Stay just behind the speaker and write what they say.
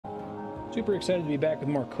Super excited to be back with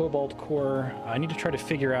more Cobalt core. I need to try to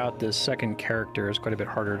figure out this second character. It's quite a bit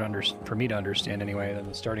harder for me to understand anyway than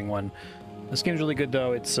the starting one. This game's really good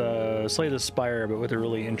though. It's Slay the Spire, but with a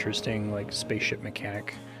really interesting like spaceship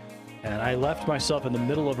mechanic. And I left myself in the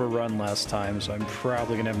middle of a run last time, so I'm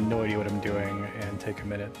probably gonna have no idea what I'm doing and take a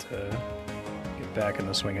minute to get back in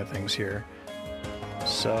the swing of things here.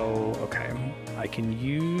 So, okay, I can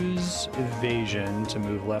use evasion to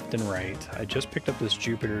move left and right. I just picked up this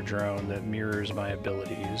Jupiter drone that mirrors my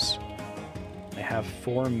abilities. I have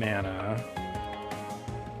 4 mana.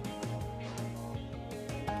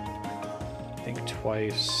 Think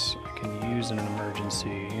twice. I can use in an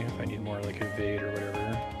emergency if I need more like evade or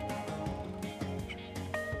whatever.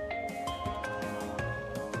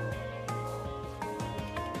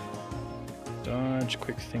 Dodge,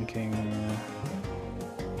 quick thinking.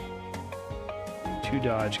 2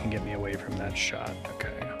 dodge can get me away from that shot.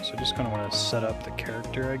 Okay, so I just kind of want to set up the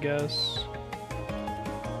character, I guess.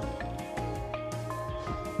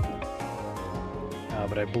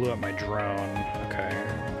 But I blew up my drone. Okay.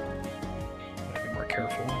 Gotta be more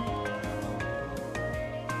careful.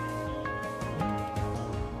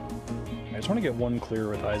 I just want to get one clear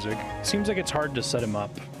with Isaac. It seems like it's hard to set him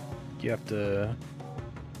up. You have to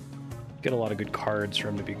get a lot of good cards for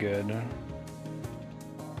him to be good.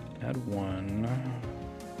 Add 1.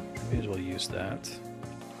 May as well use that.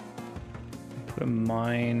 Put a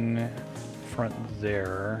mine front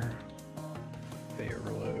there. They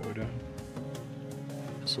overload.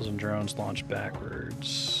 Missiles and drones launch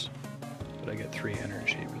backwards. But I get 3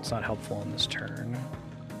 energy, but it's not helpful on this turn.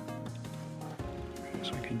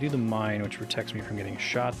 So I can do the mine, which protects me from getting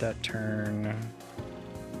shot that turn.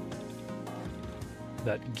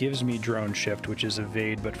 That gives me drone shift, which is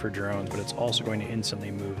evade but for drones, but it's also going to instantly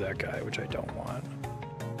move that guy, which I don't want.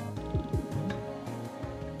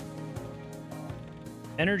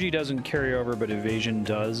 Energy doesn't carry over, but evasion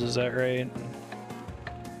does, is that right?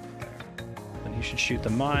 Then he should shoot the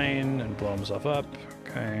mine and blow himself up.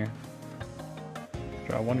 Okay.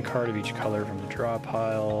 Draw 1 card of each color from the draw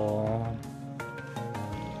pile.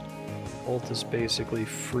 Ult is basically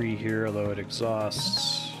free here, although it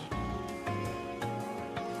exhausts.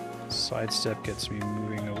 Sidestep gets me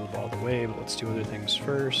moving all the way, but let's do other things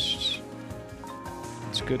first.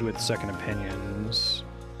 It's good with second opinions.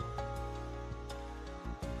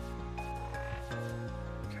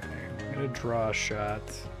 Okay, I'm gonna draw a shot.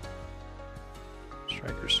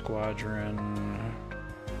 Striker Squadron.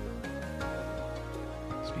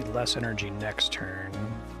 Let's be less energy next turn.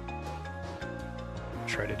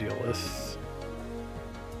 Try to deal with.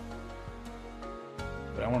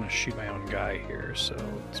 But I want to shoot my own guy here, so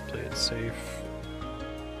let's play it safe.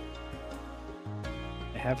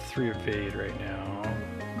 I have 3 evade right now.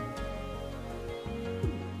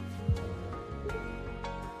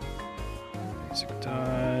 Basic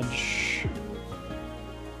dodge.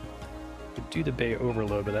 Could do the Bay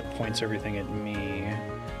Overload, but that points everything at me.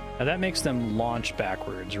 Now that makes them launch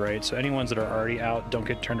backwards, right? So any ones that are already out don't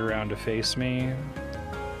get turned around to face me.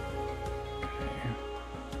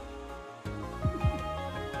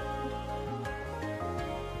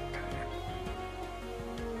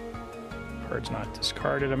 Card's not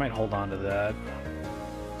discarded. I might hold on to that.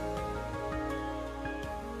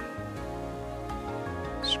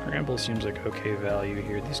 Scramble seems like okay value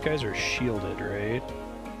here. These guys are shielded, right?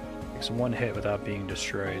 Makes 1 hit without being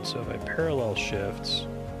destroyed. So if I parallel shift,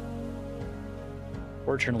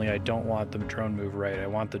 fortunately I don't want the drone move right. I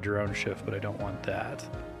want the drone shift, but I don't want that.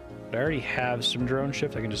 But I already have some drone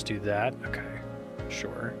shift. I can just do that. Okay,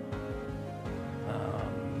 sure.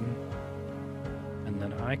 And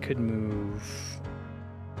then I could move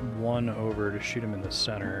 1 over to shoot him in the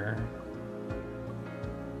center.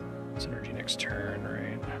 It's energy next turn,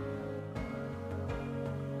 right?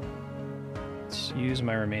 Let's use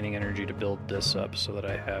my remaining energy to build this up so that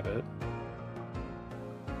I have it.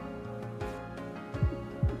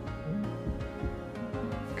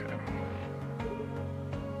 Okay.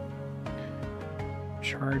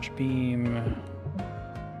 Charge beam.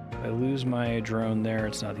 If I lose my drone there,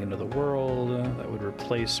 it's not the end of the world. That would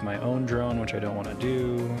replace my own drone, which I don't want to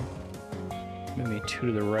do. Move me 2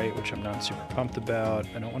 to the right, which I'm not super pumped about.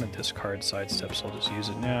 I don't want to discard sidestep, so I'll just use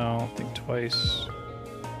it now. Think twice.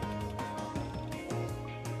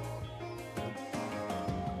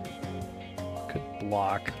 Could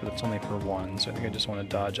block, but it's only for 1, so I think I just want to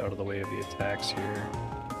dodge out of the way of the attacks here.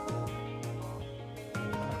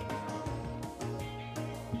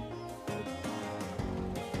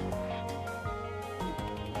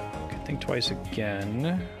 Think twice again.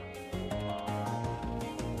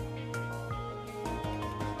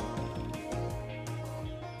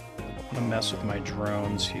 I don't want to mess with my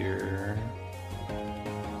drones here.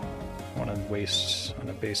 I want to waste on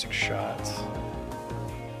a basic shot.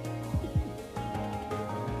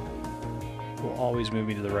 Will always move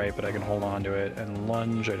me to the right, but I can hold on to it. And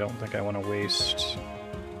lunge, I don't think I want to waste.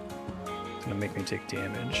 It's gonna make me take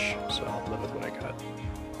damage, so I'll live with what I got.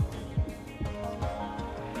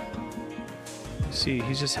 See,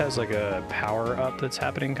 he just has like a power up that's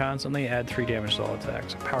happening constantly. Add 3 damage to all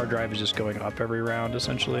attacks. Power drive is just going up every round,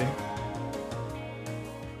 essentially.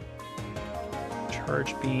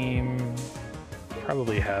 Charge beam.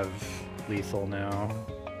 Probably have lethal now.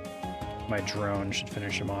 My drone should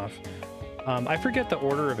finish him off. I forget the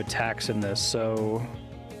order of attacks in this, so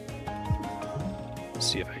let's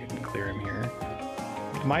see if I can clear him here.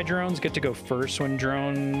 My drones get to go first when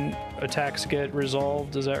drone attacks get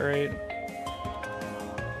resolved, is that right?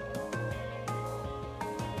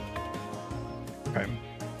 Okay,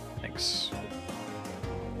 thanks.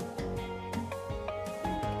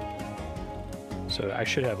 So I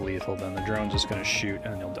should have lethal then. The drone's just gonna shoot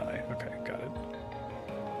and then he'll die. Okay, got it.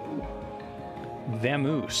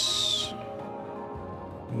 Vamoose.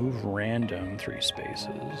 Move random 3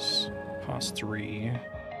 spaces. Cost 3.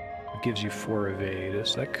 It gives you 4 evade,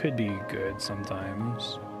 so that could be good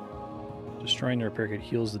sometimes. Destroying the repair kit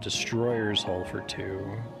heals the destroyer's hull for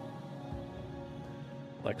 2.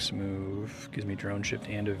 Flex move gives me drone shift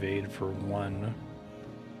and evade for 1.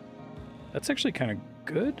 That's actually kind of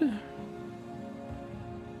good.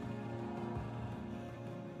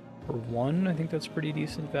 For 1, I think that's pretty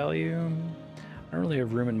decent value. I don't really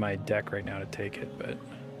have room in my deck right now to take it, but...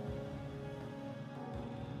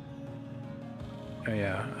 Oh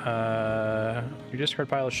yeah, your discard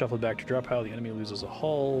pile is shuffled back to draw pile. The enemy loses a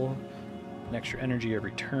hull, an extra energy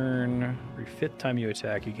every turn. Every 5th time you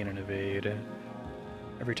attack, you gain an evade.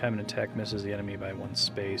 Every time an attack misses the enemy by 1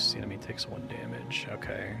 space, the enemy takes 1 damage.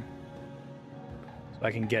 Okay. So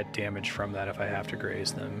I can get damage from that if I have to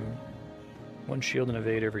graze them. 1 shield and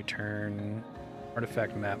evade every turn.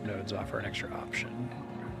 Artifact map nodes offer an extra option.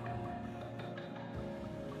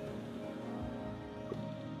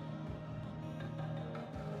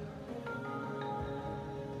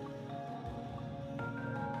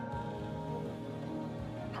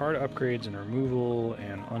 Card upgrades and removal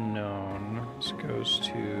and unknown. This goes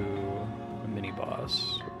to a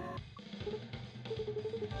Miniboss.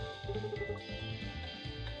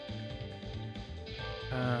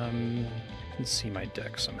 I can see my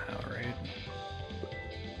deck somehow, right?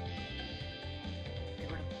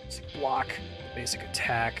 Basic block, basic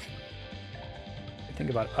attack. I think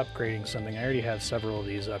about upgrading something. I already have several of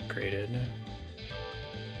these upgraded.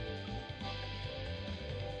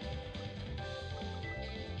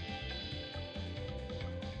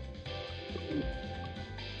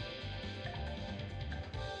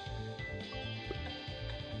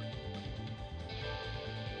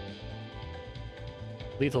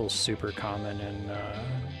 Lethal's super common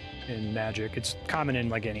in Magic. It's common in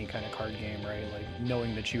like any kind of card game, right? Like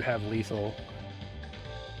knowing that you have lethal,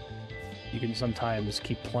 you can sometimes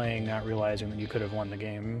keep playing, not realizing that you could have won the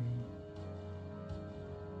game.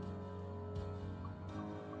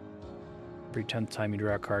 Every 10th time you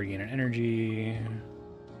draw a card, gain an energy.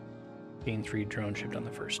 Gain 3 drone shift on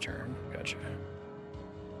the first turn. Gotcha.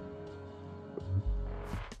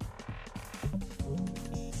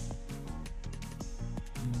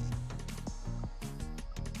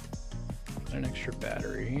 An extra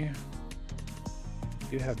battery.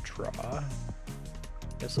 Do have draw.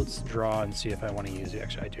 Guess let's draw and see if I want to use it.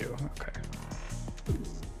 Actually, I do. Okay.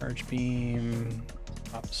 Charge beam.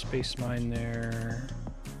 Pop the space mine there.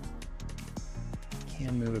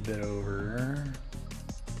 Can move a bit over.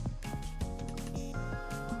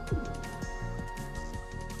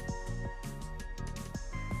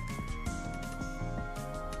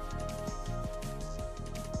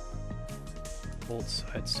 Bolt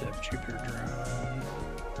sidestep Jupiter drone.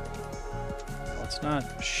 Let's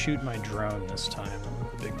not shoot my drone this time.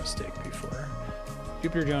 That was a big mistake before.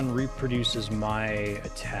 Jupiter drone reproduces my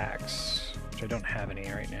attacks, which I don't have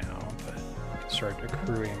any right now, but I can start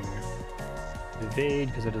accruing evade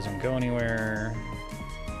because it doesn't go anywhere.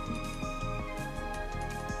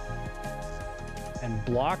 And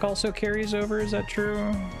block also carries over, is that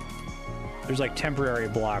true? There's like temporary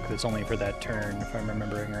block that's only for that turn, if I'm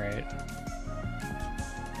remembering right.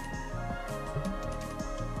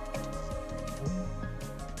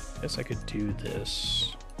 Guess I could do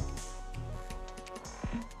this.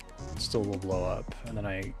 It still will blow up, and then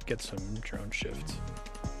I get some drone shift.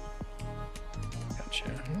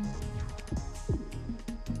 Gotcha.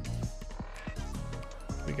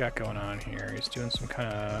 What we got going on here? He's doing some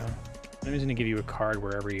kind of... I'm just gonna give you a card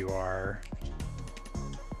wherever you are.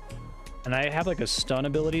 And I have like a stun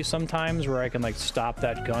ability sometimes where I can like stop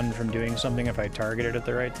that gun from doing something if I target it at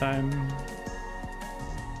the right time.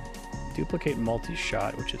 Duplicate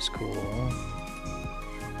multi-shot, which is cool.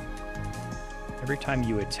 Every time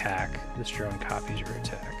you attack, this drone copies your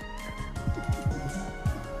attack.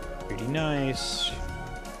 Pretty nice.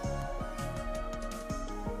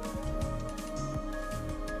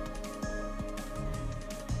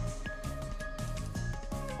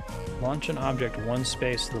 Launch an object one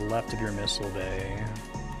space to the left of your missile bay.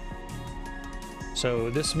 So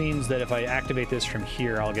this means that if I activate this from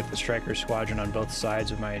here, I'll get the Striker Squadron on both sides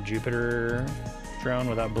of my Jupiter drone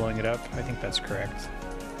without blowing it up. I think that's correct.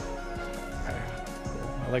 Okay, cool.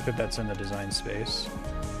 I like that that's in the design space.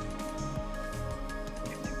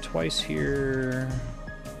 Twice here.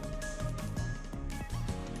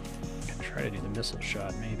 I can try to do the missile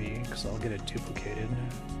shot maybe, because I'll get it duplicated.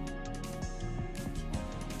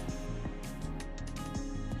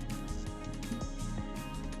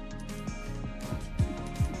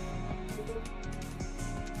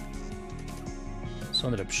 So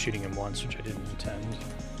I ended up shooting him once, which I didn't intend.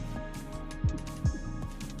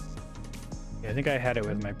 Yeah, I think I had it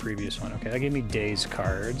with my previous one. Okay, that gave me daze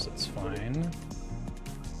cards. That's fine.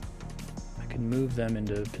 I can move them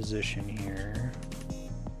into position here.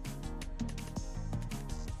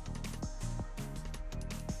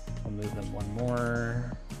 I'll move them one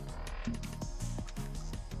more.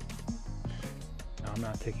 Now I'm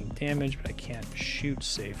not taking damage, but I can't shoot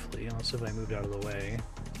safely unless if I moved out of the way.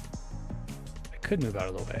 Could move out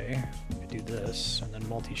of the way. I do this and then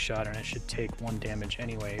multi-shot, and I should take 1 damage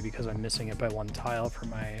anyway because I'm missing it by 1 tile for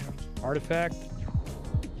my artifact.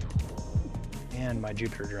 And my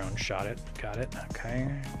Jupiter drone shot it. Got it. Okay.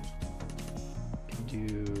 Can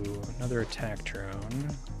do another attack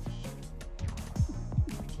drone.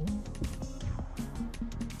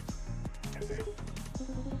 Okay.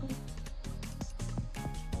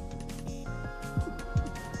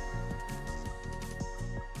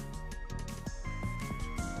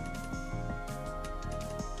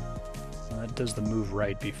 Does the move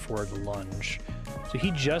right before the lunge. So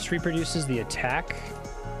he just reproduces the attack.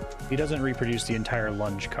 He doesn't reproduce the entire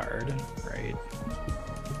lunge card, right?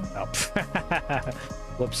 Oh.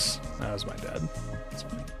 Whoops. That was my bad. That's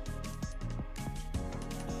fine.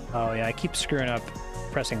 Oh yeah, I keep screwing up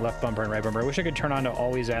pressing left bumper and right bumper. I wish I could turn on to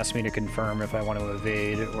always ask me to confirm if I want to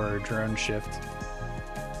evade or drone shift.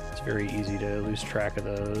 It's very easy to lose track of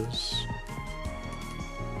those.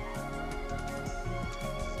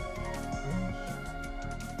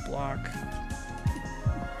 Block.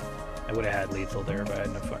 I would have had lethal there, but I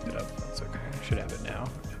hadn't fucked it up. That's okay. I should have it now.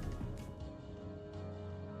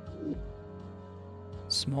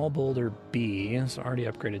 Small boulder B. It's already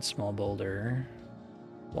upgraded small boulder.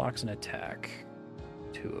 Blocks an attack.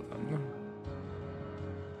 2 of them.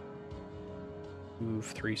 Move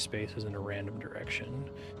 3 spaces in a random direction.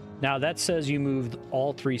 Now that says you moved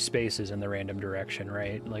all 3 spaces in the random direction,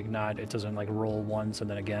 right? Like not, it doesn't like roll once and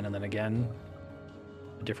then again and then again.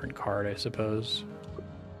 A different card, I suppose.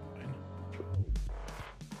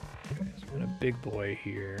 Okay, so we got a big boy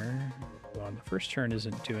here. Well, the first turn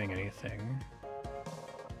isn't doing anything.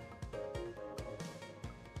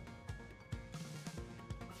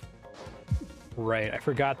 Right, I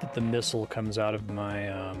forgot that the missile comes out of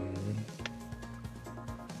my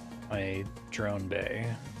my drone bay.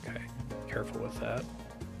 Okay, careful with that.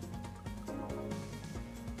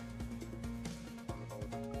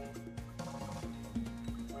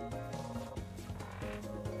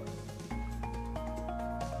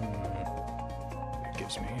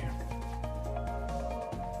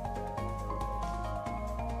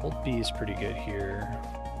 Bolt B is pretty good here.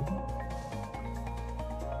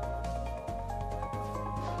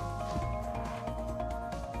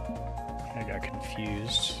 I got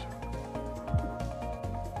confused.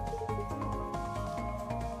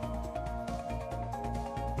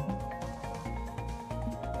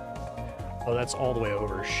 Oh, that's all the way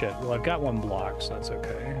over. Shit. Well, I've got 1 block, so that's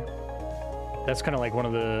okay. That's kind of like one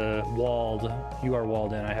of the walled. You are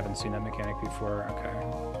walled in. I haven't seen that mechanic before. Okay.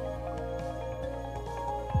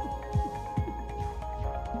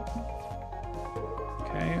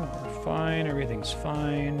 Okay, we're fine. Everything's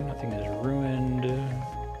fine. Nothing is ruined.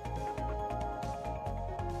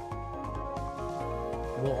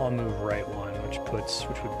 We'll all move right 1, which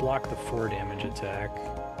would block the 4 damage attack.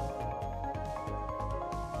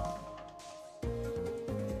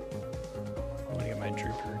 I'm gonna get my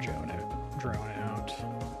Jupiter drone out.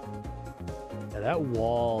 Yeah, that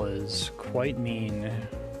wall is quite mean.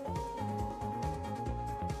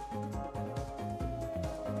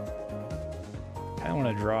 I want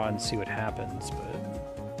to draw and see what happens, but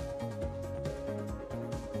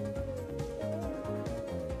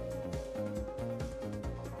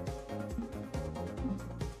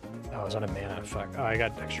Oh, I was out of mana. Fuck. Oh, I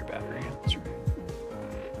got extra battery. That's right.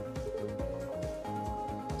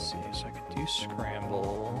 Let's see. So I could do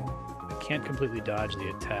scramble. I can't completely dodge the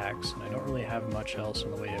attacks, and I don't really have much else in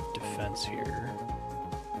the way of defense here.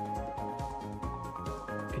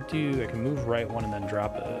 I can move right one and then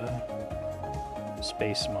drop a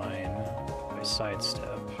space mine by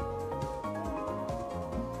sidestep.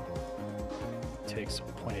 Takes a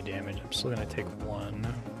point of damage. I'm still gonna take one.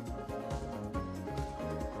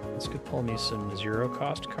 This could pull me some zero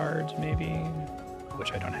cost cards, maybe,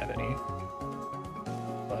 which I don't have any.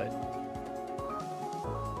 But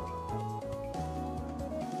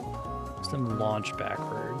let's them launch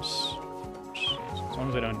backwards. As long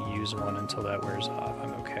as I don't use one until that wears off,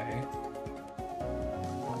 I'm okay.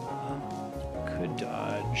 Could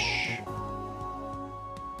dodge.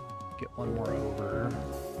 Get one more over.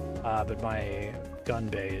 But my gun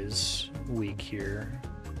bay is weak here,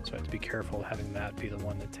 so I have to be careful having that be the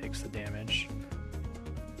one that takes the damage.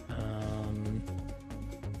 I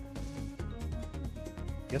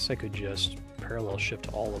guess I could just parallel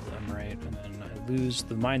shift all of them, right? And then I lose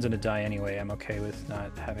the mine's gonna die anyway. I'm okay with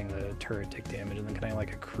not having the turret take damage. And then can I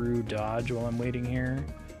like accrue dodge while I'm waiting here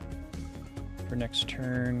for next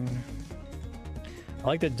turn? I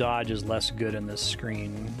like that dodge is less good in this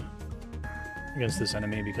screen against this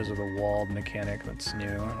enemy because of the walled mechanic that's new.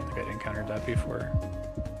 I don't think I'd encountered that before.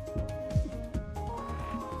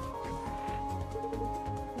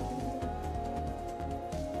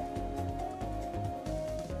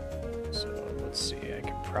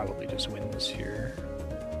 Probably just win this here.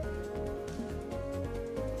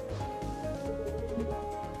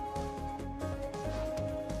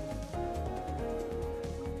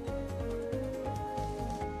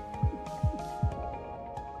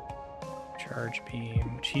 Charge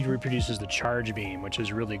beam. He reproduces the charge beam, which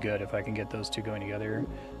is really good if I can get those two going together.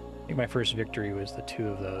 I think my first victory was the two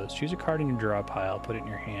of those. Choose a card in your draw pile, put it in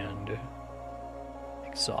your hand.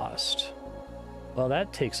 Exhaust. Well,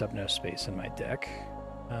 that takes up no space in my deck.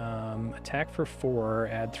 Attack for 4,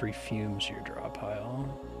 add 3 fumes to your draw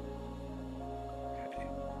pile. Okay.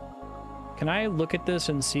 Can I look at this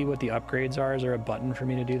and see what the upgrades are? Is there a button for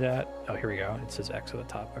me to do that? Oh, here we go. It says X at the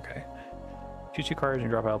top. Okay. Choose 2 cards in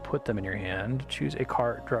your draw pile, put them in your hand. Choose a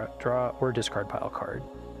card, draw or discard pile card.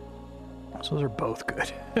 So those are both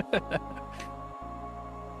good.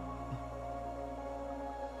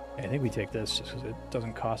 I think we take this just because it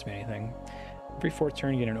doesn't cost me anything. Every 4th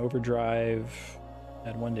turn, you get an overdrive.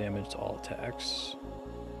 Add 1 damage to all attacks.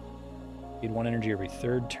 Gain 1 energy every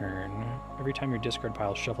 3rd turn. Every time your discard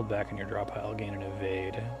pile is shuffled back in your draw pile, gain an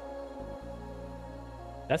evade.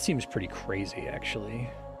 That seems pretty crazy, actually.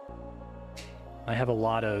 I have a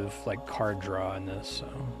lot of like card draw in this, so.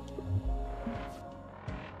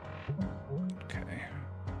 Okay.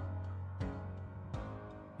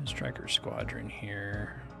 Striker Squadron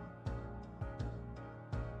here.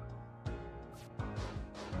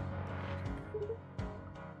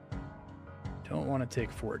 Don't want to take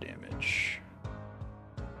 4 damage.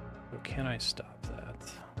 So can I stop that?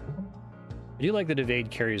 I do like that evade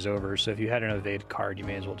carries over, so if you had an evade card, you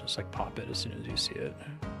may as well just like pop it as soon as you see it.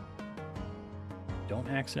 Don't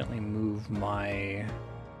accidentally move my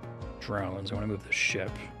drones. I want to move the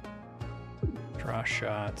ship. Draw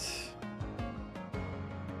shot.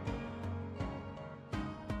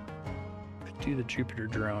 Could do the Jupiter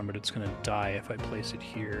drone, but it's going to die if I place it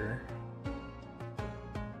here.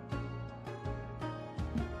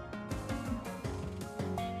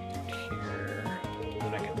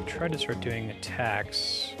 Try to start doing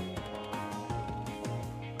attacks.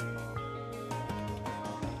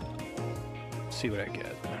 See what I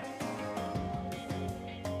get.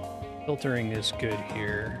 Filtering is good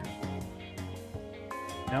here.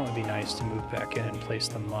 Now it would be nice to move back in and place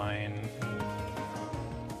the mine.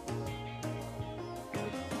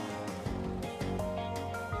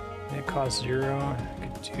 It costs 0. I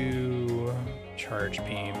could do charge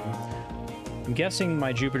beam. I'm guessing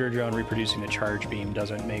my Jupiter drone reproducing the charge beam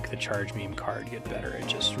doesn't make the charge beam card get better. It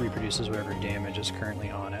just reproduces whatever damage is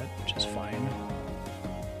currently on it, which is fine.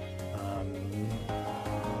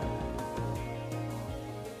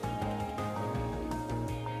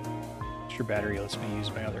 Extra battery lets me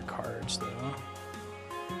use my other cards, though.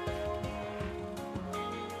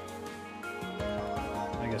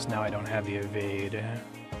 I guess now I don't have the evade.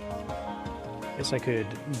 I guess I could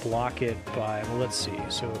block it by, well, let's see.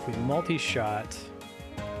 So if we multi-shot,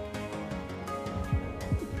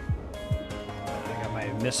 I got my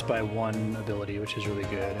miss by 1 ability, which is really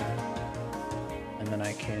good. And then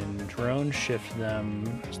I can drone shift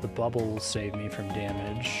them, so the bubble will save me from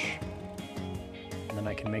damage. And then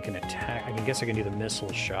I can make an attack. I guess I can do the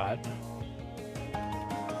missile shot.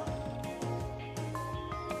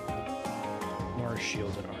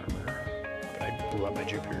 shields and armor. But I blew up my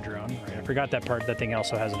Jupiter drone. Right, I forgot that part. That thing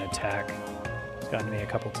also has an attack. It's gotten me a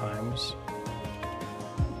couple times.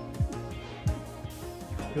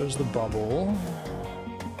 Goes the bubble.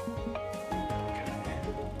 Okay.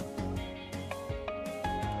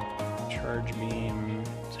 Charge beam.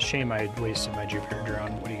 It's a shame I wasted my Jupiter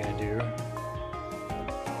drone. What are you gonna do?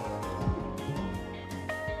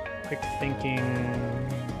 Quick thinking.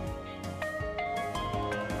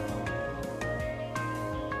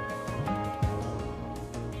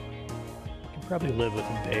 Can probably live with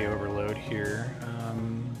a Bay overload here.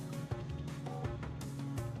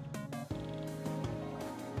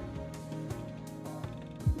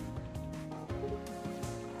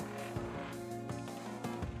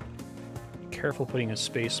 Careful putting a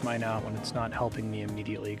space mine out when it's not helping me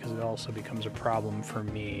immediately, because it also becomes a problem for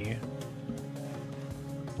me.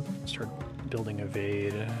 Start building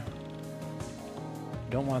evade.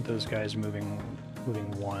 Don't want those guys moving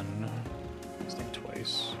one. Let's think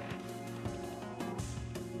twice.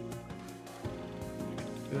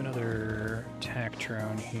 Do another attack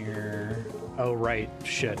drone here. Oh right,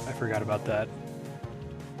 shit, I forgot about that.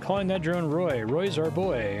 Calling that drone Roy. Roy's our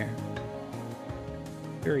boy.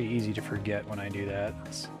 Very easy to forget when I do that.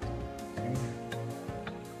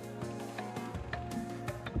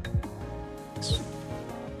 It's a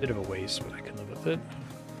bit of a waste, but I can live with it.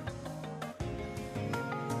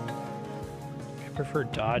 I prefer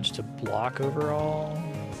dodge to block overall.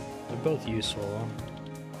 They're both useful.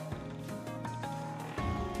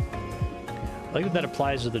 I like that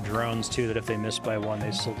applies to the drones too, that if they miss by one,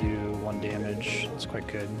 they still do 1 damage. That's quite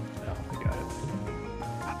good. Oh, we got it.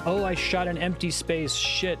 Oh, I shot an empty space.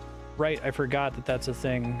 Shit. Right, I forgot that that's a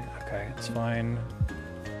thing. Okay, it's fine.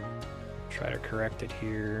 Try to correct it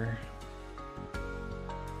here.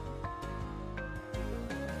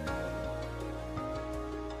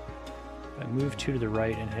 I move 2 to the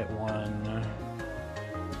right and hit 1.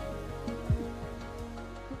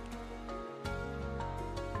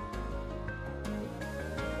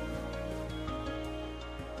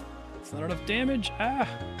 It's not enough damage. Ah!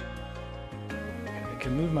 I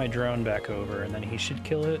can move my drone back over and then he should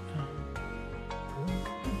kill it.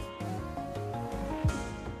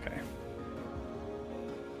 Okay.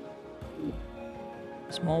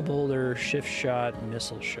 Small boulder, shift shot,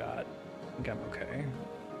 missile shot. I think I'm okay.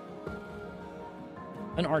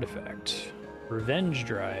 An artifact. Revenge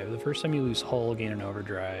drive. The first time you lose hull, gain an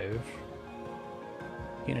overdrive.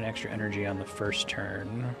 Gain an extra energy on the first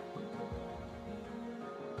turn.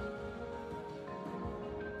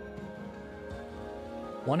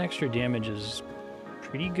 One extra damage is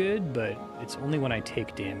pretty good, but it's only when I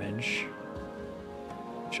take damage.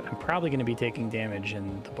 Which I'm probably going to be taking damage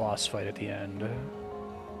in the boss fight at the end.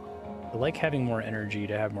 I like having more energy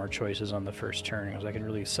to have more choices on the first turn, because I can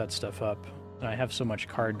really set stuff up. And I have so much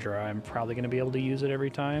card draw, I'm probably going to be able to use it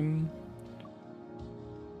every time.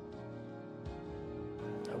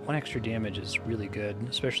 1 extra damage is really good,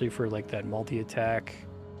 especially for like that multi-attack.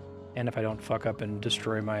 And if I don't fuck up and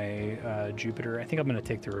destroy my Jupiter, I think I'm going to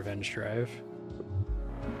take the revenge drive.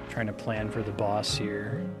 Trying to plan for the boss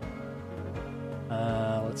here.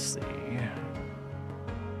 Let's see.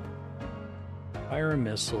 Fire a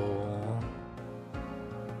missile.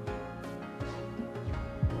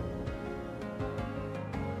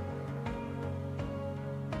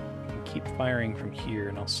 Keep firing from here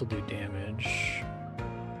and I'll still do damage.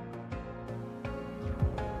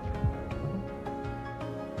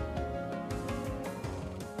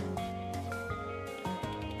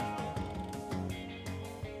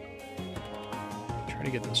 Try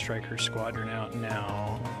to get the Striker Squadron out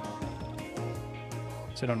now.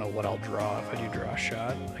 So I don't know what I'll draw if I do draw a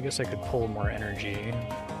shot. I guess I could pull more energy.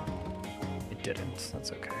 It didn't.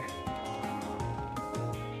 That's okay.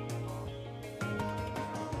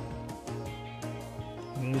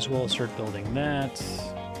 May as well start building that.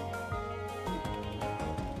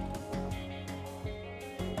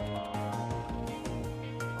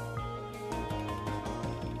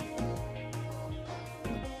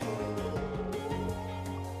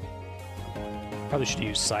 Probably should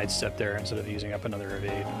use sidestep there instead of using up another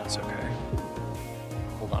evade, but that's okay.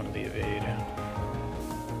 Hold on to the evade.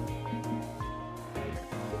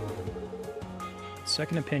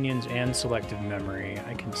 Second opinions and selective memory.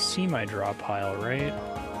 I can see my draw pile, right?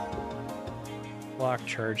 Block,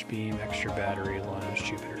 charge beam, extra battery, lunge,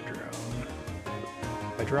 Jupiter drone.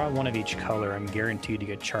 If I draw one of each color, I'm guaranteed to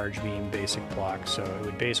get charge beam, basic block, so it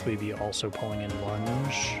would basically be also pulling in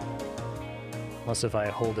lunge. Unless if I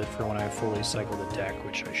hold it for when I fully cycle the deck,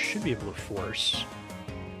 which I should be able to force.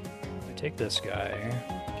 If I take this guy,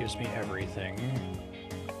 it gives me everything.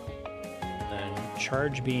 Then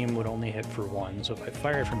charge beam would only hit for 1, so if I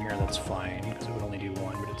fire it from here, that's fine, because it would only do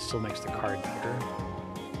 1, but it still makes the card better.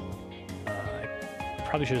 I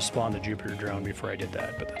probably should have spawned the Jupiter drone before I did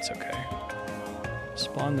that, but that's okay.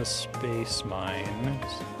 Spawn the space mine,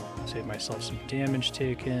 save myself some damage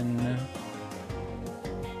taken.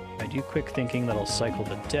 I do quick thinking, that'll cycle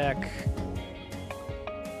the deck.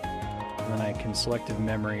 And then I can selective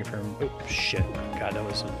memory from, oh shit, god, that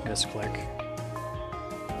was a misclick.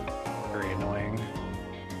 Very annoying.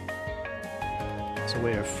 It's a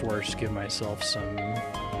way to force give myself some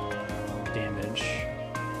damage.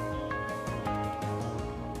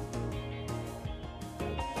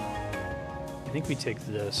 I think we take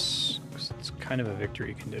this, because it's kind of a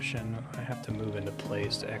victory condition. I have to move into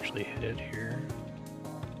place to actually hit it here.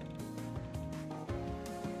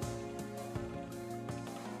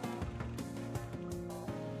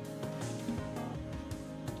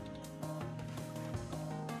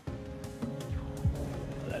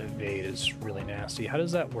 Is really nasty. How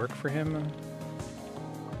does that work for him?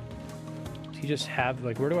 Does he just have,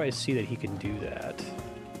 like, where do I see that he can do that?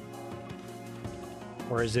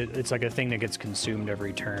 Or is it's like a thing that gets consumed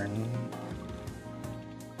every turn?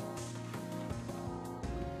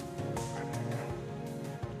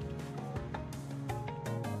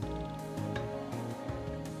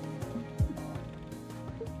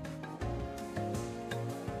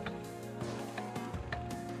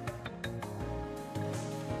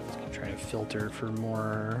 Filter for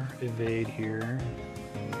more evade here.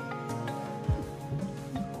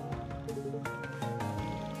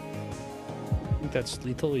 I think that's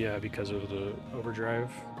lethal, yeah, because of the overdrive.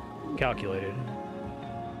 Calculated.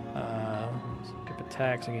 Skip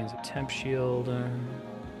attacks against a temp shield.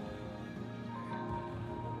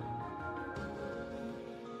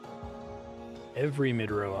 Every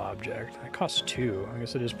mid-row object. That costs 2. I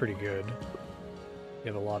guess it is pretty good.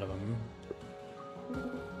 You have a lot of them.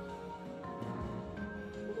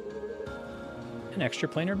 An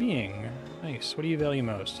extra-planar being. Nice. What do you value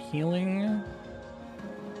most? Healing?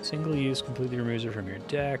 Single use completely removes it from your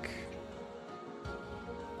deck.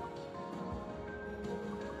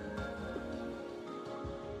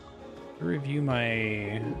 Review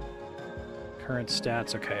my current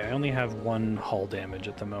stats. Okay, I only have 1 hull damage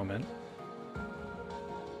at the moment.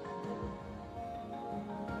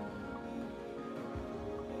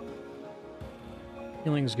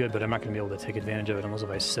 Healing's good, but I'm not going to be able to take advantage of it unless if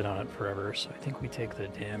I sit on it forever, so I think we take the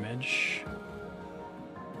damage.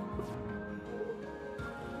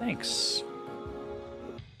 Thanks.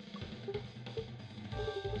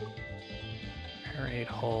 Pair 8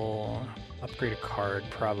 hull. Upgrade a card,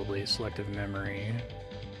 probably. Selective memory.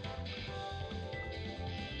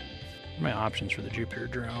 What are my options for the Jupiter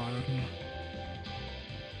drone?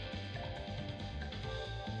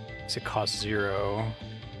 It costs 0.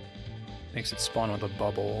 Makes it spawn with a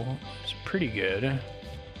bubble. It's pretty good.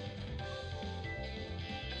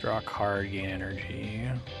 Draw a card, gain energy.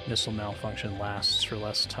 Missile malfunction lasts for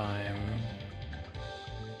less time.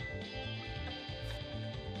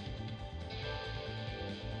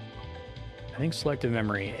 I think selective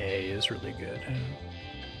memory A is really good.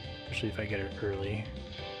 Especially if I get it early.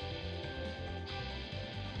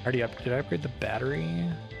 Did I upgrade the battery?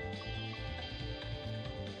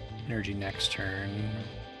 Energy next turn.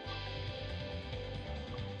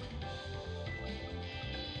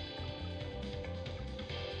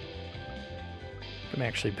 I'm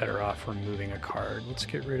actually better off removing a card. Let's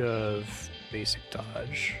get rid of basic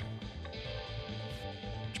dodge.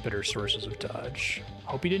 Much better sources of dodge.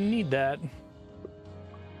 Hope you didn't need that.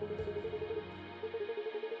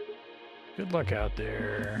 Good luck out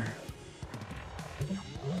there.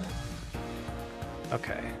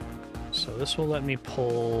 Okay, so this will let me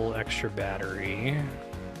pull extra battery.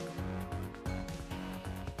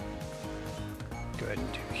 Go ahead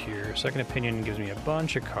and do here. Second opinion gives me a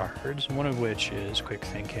bunch of cards, one of which is quick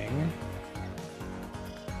thinking,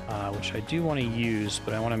 which I do want to use,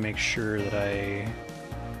 but I want to make sure that I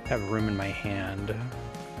have room in my hand.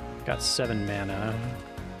 Got 7 mana.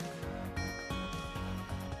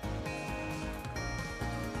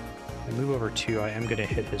 I move over 2, I am going to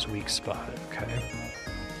hit his weak spot. Okay.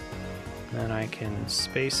 Then I can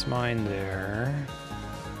space mine there.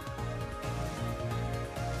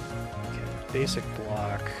 Basic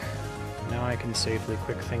block. Now I can safely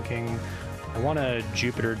quick thinking. I want a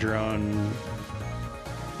Jupiter drone,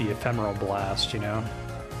 the ephemeral blast, you know?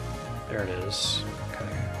 There it is. Okay.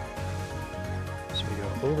 So we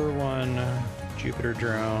go over 1, Jupiter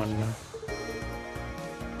drone,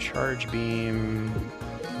 charge beam,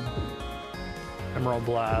 ephemeral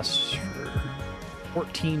blast for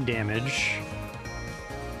 14 damage.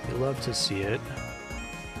 You love to see it.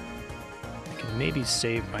 Maybe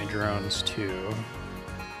save my drones too.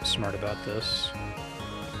 I'm smart about this.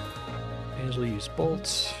 May as well use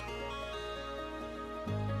bolts.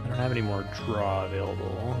 I don't have any more draw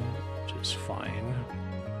available, which is fine.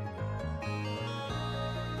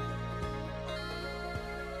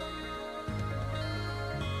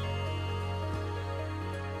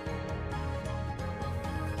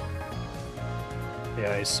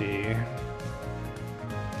 Yeah, I see.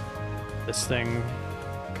 This thing,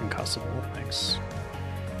 concussible, thanks.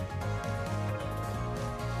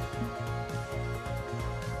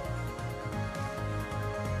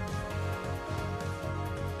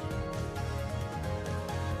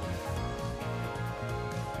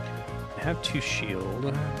 I have 2 shield.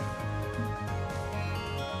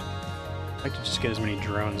 I'd like to just get as many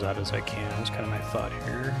drones out as I can. That's kind of my thought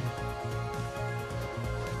here.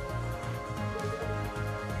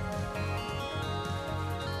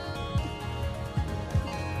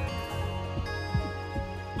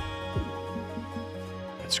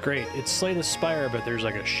 It's great. It's Slay the Spire, but there's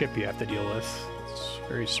like a ship you have to deal with. It's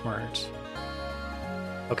very smart.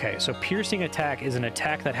 Okay, so piercing attack is an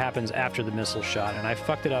attack that happens after the missile shot, and I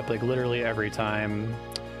fucked it up like literally every time.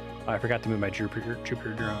 Oh, I forgot to move my Jupiter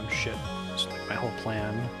drone. Shit. It's like my whole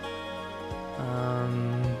plan.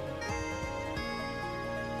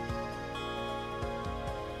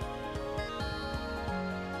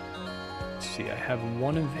 Let's see, I have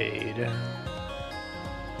 1 evade.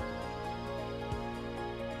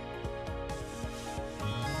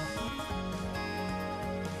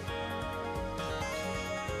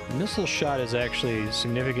 Missile shot is actually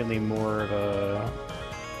significantly more of a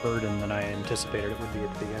burden than I anticipated it would be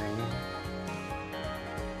at the beginning.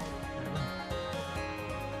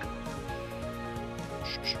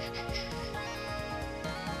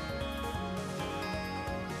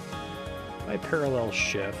 If I parallel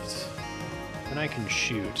shift, then I can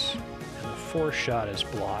shoot, and the 4 shot is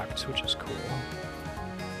blocked, which is cool.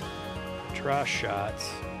 Draw shot.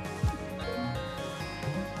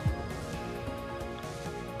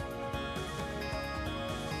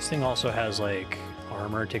 This thing also has like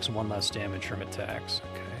armor, it takes 1 less damage from attacks.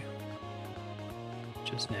 Okay.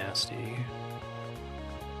 Which is nasty.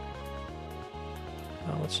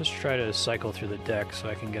 Well, let's just try to cycle through the deck so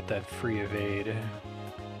I can get that free evade.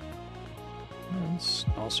 Let's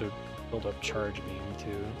also build up charge beam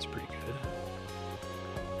too, that's pretty good.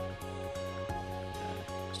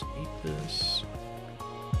 Just eat this.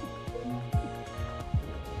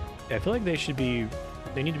 Yeah, I feel like they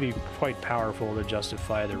need to be quite powerful to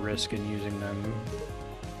justify the risk in using them.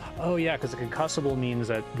 Oh yeah, because the concussible means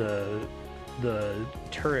that the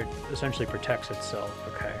turret essentially protects itself.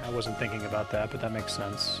 Okay, I wasn't thinking about that, but that makes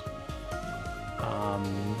sense.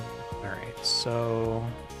 Alright, so...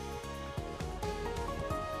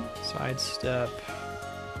 sidestep.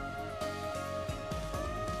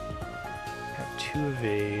 Have 2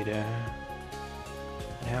 evade.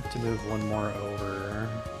 I have to move 1 more over.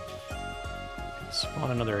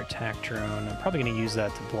 Spawn another attack drone. I'm probably going to use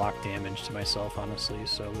that to block damage to myself, honestly.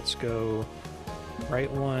 So let's go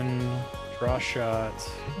right 1, draw shot.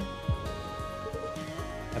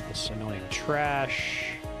 Have this annoying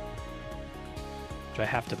trash, which I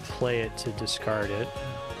have to play it to discard it,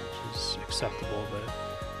 which is acceptable, but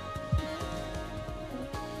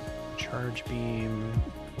charge beam.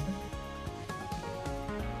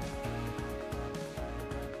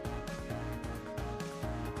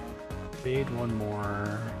 Evade 1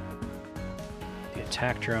 more. The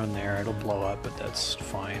attack drone there, it'll blow up, but that's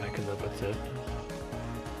fine. I can live with it.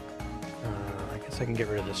 I guess I can get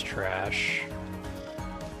rid of this trash.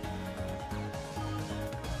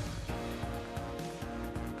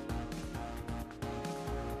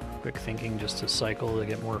 Quick thinking just to cycle to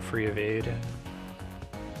get more free evade.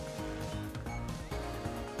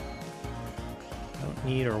 Don't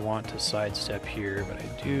need or want to sidestep here, but I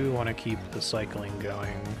do want to keep the cycling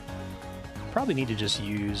going. Probably need to just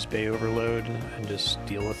use Bay Overload and just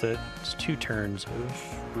deal with it. It's 2 turns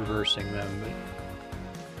of reversing them, but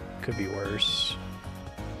could be worse.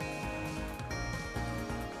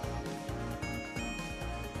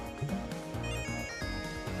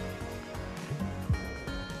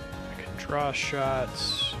 I can draw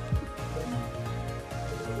shots.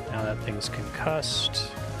 Now that thing's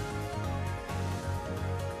concussed.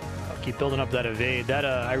 Keep building up that evade. That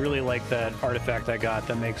I really like that artifact I got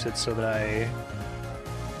that makes it so that I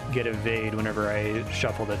get evade whenever I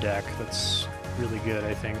shuffle the deck. That's really good,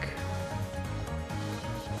 I think.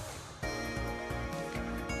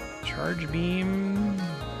 Charge beam.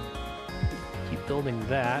 Keep building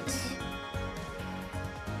that.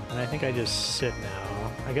 And I think I just sit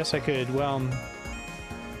now. I guess I could, well,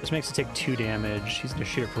 This makes it take 2 damage. He's gonna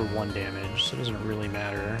shoot it for 1 damage, so it doesn't really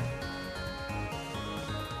matter.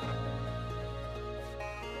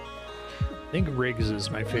 I think Riggs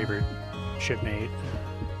is my favorite shipmate.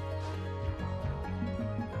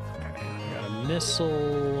 Okay, I got a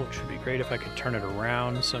missile, which would be great if I could turn it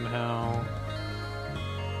around somehow.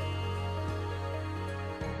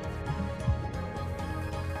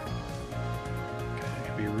 Okay, I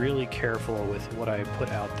can be really careful with what I put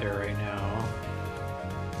out there right now.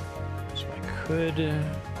 So I could...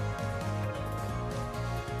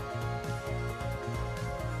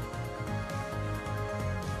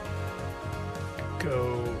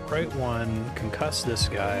 go right one, concuss this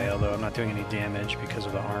guy, although I'm not doing any damage because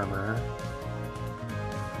of the armor.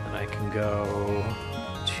 And I can go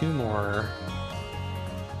 2 more,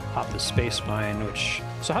 pop the space mine, which...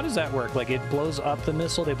 So how does that work? Like, it blows up the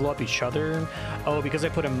missile, they blow up each other? Oh, because I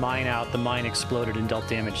put a mine out, the mine exploded and dealt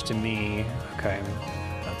damage to me. Okay,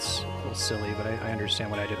 that's a little silly, but I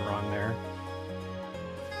understand what I did wrong there.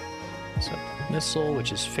 So, missile,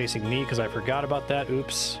 which is facing me because I forgot about that,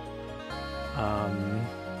 oops.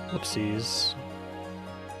 Whoopsies.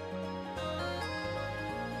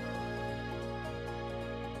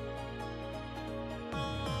 I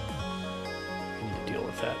need to deal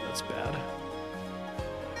with that, that's bad.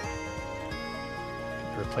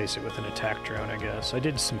 Replace it with an attack drone, I guess. I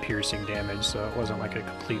did some piercing damage, so it wasn't like a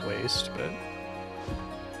complete waste, but...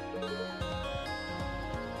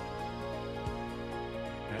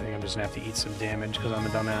 I think I'm just gonna have to eat some damage because I'm a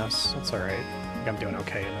dumbass. That's alright. I think I'm doing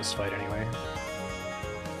okay in this fight anyway.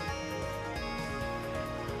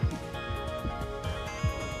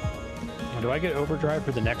 Do I get overdrive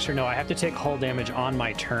for the next turn? No, I have to take hull damage on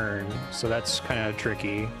my turn, so that's kind of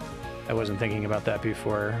tricky. I wasn't thinking about that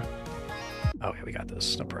before. Oh, yeah, we got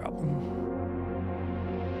this. No problem.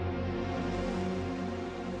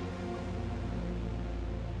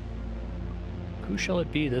 Who shall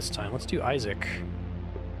it be this time? Let's do Isaac.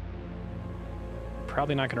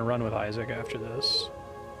 Probably not going to run with Isaac after this.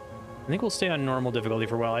 I think we'll stay on normal difficulty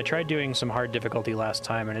for a while. I tried doing some hard difficulty last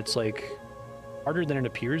time, and it's like harder than it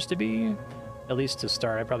appears to be, at least to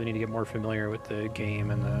start. I probably need to get more familiar with the game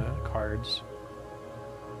and the cards.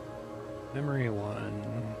 Memory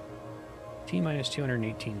 1. T minus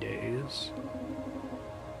 218 days.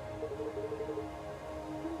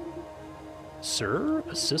 Sir?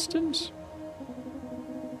 Assistant?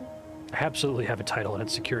 I absolutely have a title, and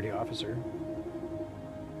it's security officer.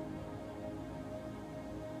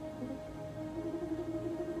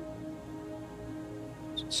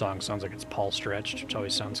 Song sounds like it's Paul stretched, which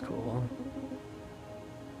always sounds cool.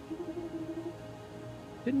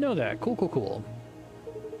 Didn't know that. Cool, cool, cool.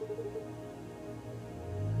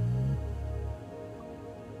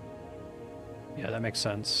 Yeah, that makes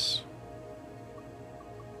sense.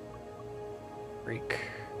 Break.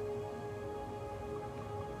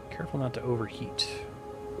 Careful not to overheat.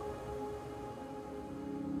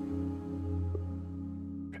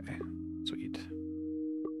 Okay, sweet.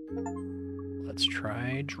 Let's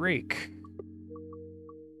try Drake.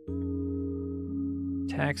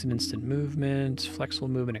 Attacks and instant movement, flexible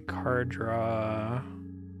movement and card draw.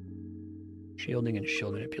 Shielding and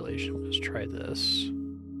shield manipulation. We'll just try this.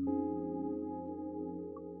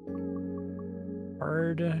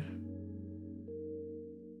 Hard.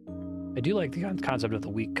 I do like the concept of the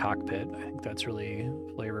weak cockpit. I think that's really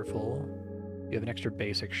flavorful. You have an extra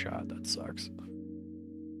basic shot. That sucks.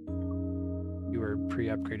 Fewer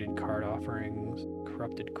pre-upgraded card offerings.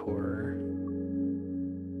 Corrupted core.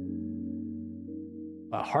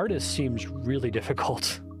 Hardest seems really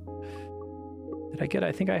difficult. Did I get...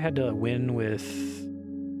 I think I had to win a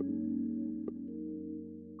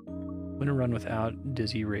run without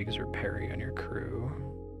Dizzy, Riggs, or Perry on your crew.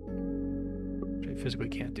 Which I physically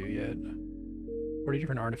can't do yet. 40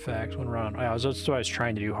 different artifacts, one run. Oh, that's what I was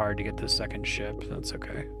trying to do hard to get this second ship. That's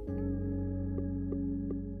okay.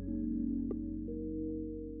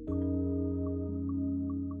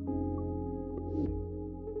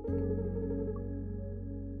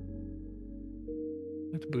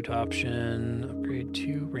 Boot option, upgrade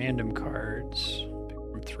 2 random cards, pick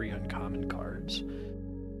from 3 uncommon cards.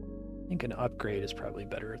 I think an upgrade is probably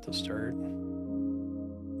better at the start.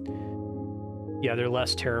 Yeah, they're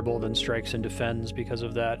less terrible than strikes and defends because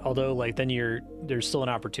of that. Although, like, then there's still an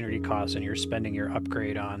opportunity cost and you're spending your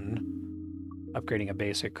upgrade on upgrading a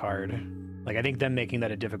basic card. Like, I think them making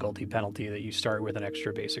that a difficulty penalty that you start with an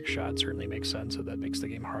extra basic shot certainly makes sense, so that makes the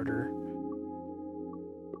game harder.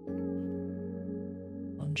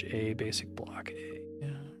 A, basic block A.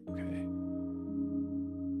 Yeah, okay.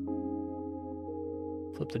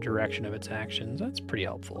 Flip the direction of its actions. That's pretty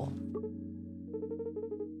helpful.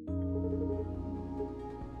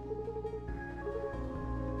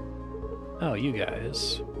 Oh, you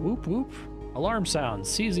guys. Whoop whoop. Alarm sound.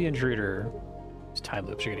 Seize the intruder. These time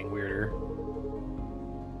loops are getting weirder.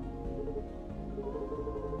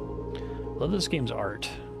 Love this game's art.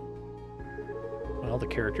 All the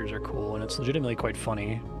characters are cool, and it's legitimately quite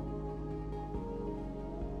funny.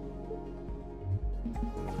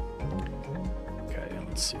 Okay,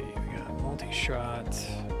 let's see. We got multi-shot.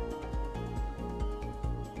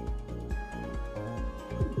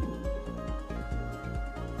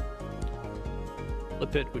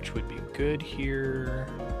 Flip it, which would be good here.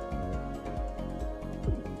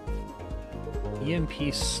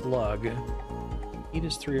 EMP slug. Heat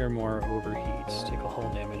is 3 or more overheats. Take a hull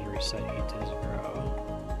damage and reset heat to 0.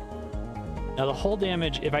 Now the hull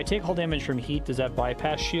damage, if I take hull damage from heat, does that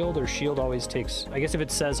bypass shield, or shield always takes... I guess if it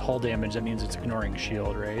says hull damage, that means it's ignoring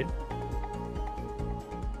shield, right?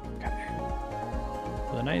 Okay.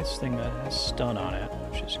 Well, the nice thing that has stun on it,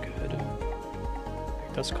 which is good.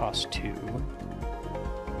 It does cost 2.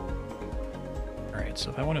 Alright, so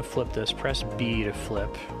if I want to flip this, press B to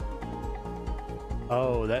flip.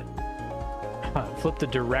 Oh, that... flip the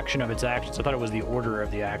direction of its actions. I thought it was the order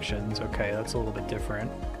of the actions. Okay, that's a little bit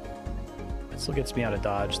different. It still gets me out of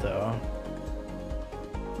dodge, though.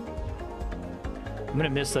 I'm gonna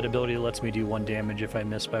miss that ability that lets me do 1 damage if I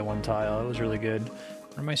miss by 1 tile. It was really good.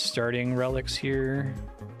 What are my starting relics here?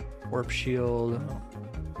 Warp shield.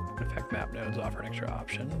 Effect map nodes offer an extra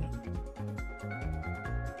option.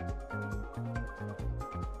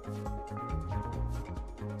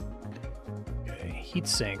 Okay, heat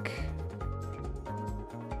sink.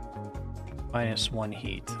 -1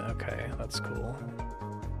 heat. Okay, that's cool.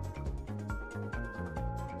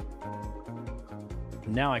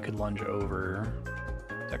 Now I could lunge over.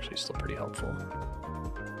 It's actually still pretty helpful.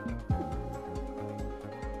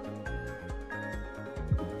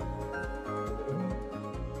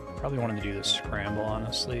 Probably wanted to do this scramble,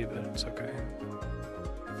 honestly, but it's okay.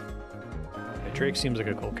 Okay, Drake seems like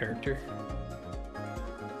a cool character.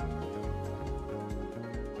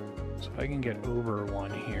 So if I can get over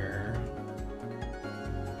 1 here...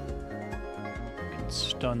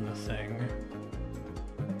 stun the thing.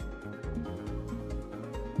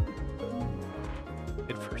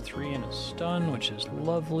 Hit for 3 and a stun, which is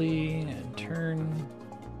lovely, and turn.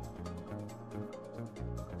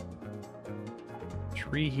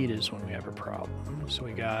 3 heat is when we have a problem. So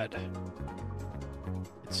we got...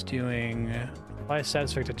 It's doing... Apply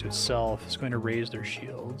status effect to itself. It's going to raise their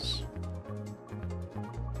shields.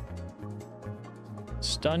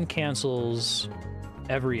 Stun cancels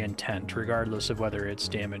every intent, regardless of whether it's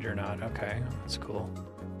damage or not. Okay, that's cool.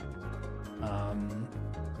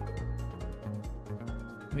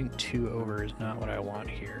 Moving 2 over is not what I want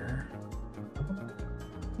here.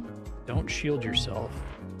 Don't shield yourself,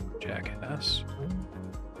 jackass.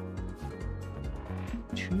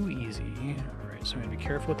 Too easy. Alright, so I'm gonna be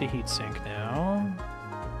careful with the heat sink now.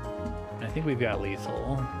 And I think we've got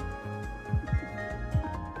lethal.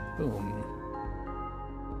 Boom.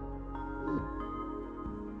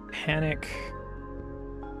 Panic.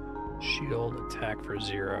 Shield attack for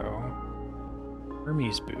 0.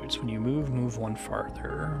 Hermes boots. When you move 1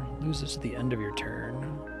 farther. Lose this at the end of your turn.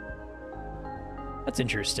 That's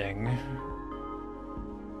interesting.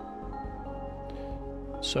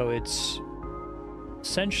 So it's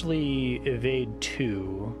essentially evade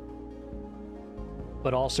 2.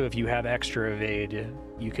 But also if you have extra evade,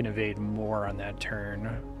 you can evade more on that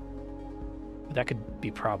turn. That could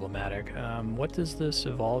be problematic. What does this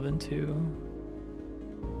evolve into?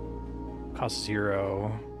 Cost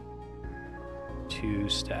 0. 2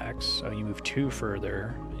 stacks. Oh, you move 2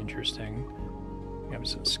 further. Interesting. Yeah, I'm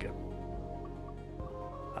just gonna skip.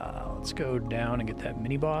 Let's go down and get that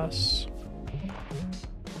mini-boss.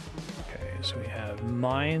 Okay, so we have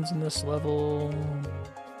mines in this level.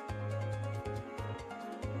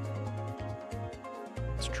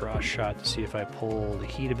 Let's draw a shot to see if I pull the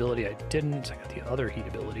heat ability. I didn't. I got the other heat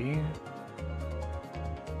ability.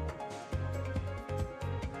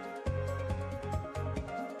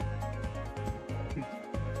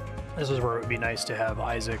 This is where it would be nice to have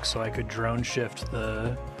Isaac so I could drone shift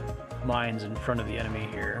the mines in front of the enemy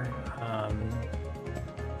here.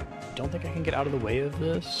 Don't think I can get out of the way of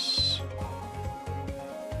this.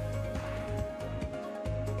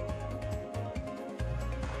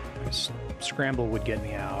 Scramble would get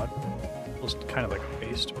me out. It was kind of like a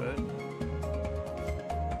waste, but...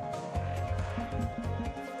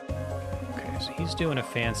 Okay, so he's doing a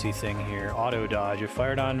fancy thing here. Auto dodge. If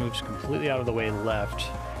fired on, moves completely out of the way left.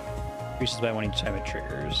 Increases by 1 each time it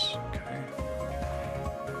triggers. Okay.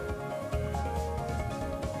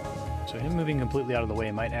 him moving completely out of the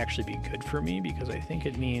way might actually be good for me, because I think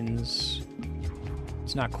it means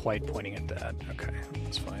It's not quite pointing at that. Okay,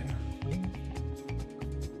 that's fine.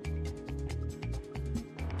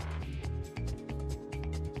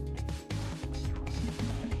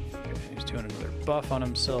 Okay, he's doing another buff on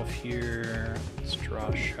himself here. Let's draw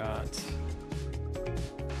a shot.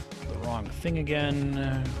 The wrong thing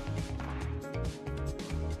again.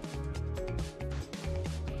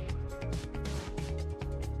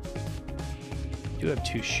 I do have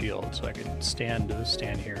 2 shields, so I could stand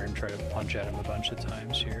here and try to punch at him a bunch of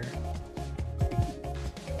times here.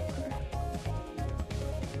 Okay.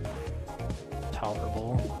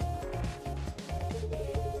 Tolerable.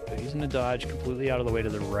 But he's in a dodge completely out of the way to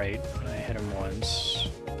the right. I hit him once.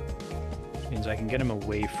 Which means I can get him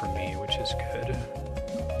away from me, which is good.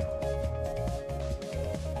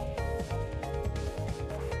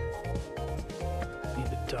 Need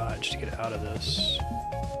to dodge to get out of this.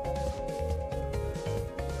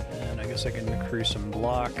 I guess I can accrue some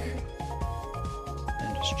block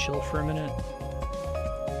and just chill for a minute.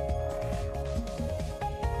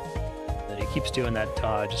 That he keeps doing that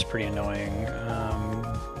dodge is pretty annoying.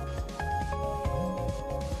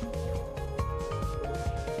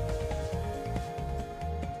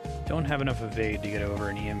 Don't have enough evade to get over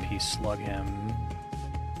an EMP slug him.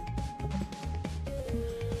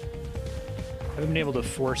 I haven't been able to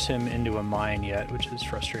force him into a mine yet, which is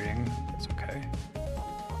frustrating. It's okay.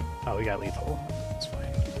 Oh, we got lethal. That's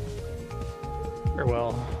fine.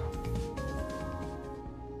 Farewell.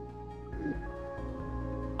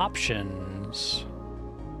 Options.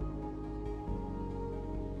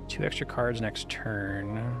 2 extra cards next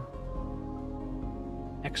turn.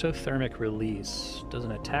 Exothermic release. Does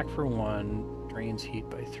an attack for 1, drains heat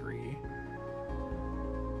by 3.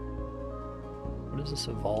 What does this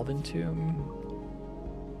evolve into?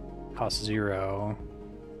 Cost 0.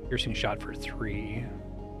 Piercing shot for 3.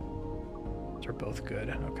 Those are both good.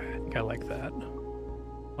 Okay, I think I like that. I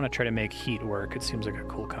want to try to make heat work. It seems like a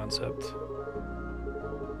cool concept.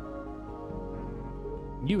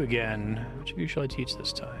 You again. Which of you shall I teach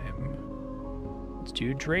this time? Let's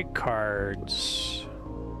do Drake cards.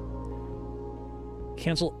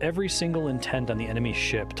 Cancel every single intent on the enemy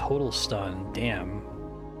ship. Total stun. Damn.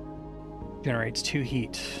 Generates 2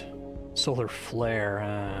 heat. Solar flare.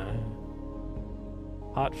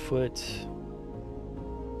 Hot foot.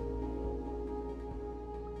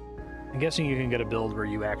 I'm guessing you can get a build where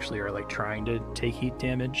you actually are like trying to take heat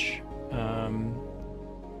damage. I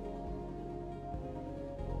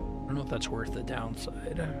don't know if that's worth the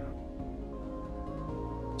downside.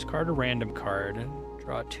 Discard a random card.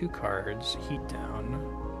 Draw 2 cards. Heat down.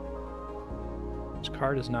 This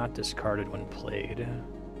card is not discarded when played.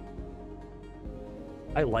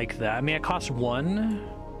 I like that. I mean, it costs 1,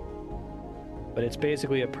 but it's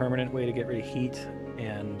basically a permanent way to get rid of heat.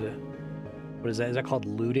 And what is that? Is that called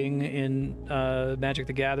looting in Magic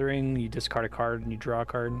the Gathering? You discard a card and you draw a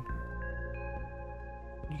card.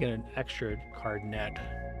 You get an extra card net.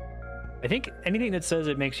 I think anything that says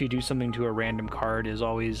it makes you do something to a random card is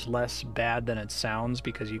always less bad than it sounds,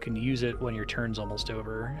 because you can use it when your turn's almost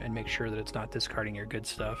over and make sure that it's not discarding your good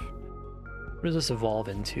stuff. What does this evolve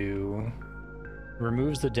into?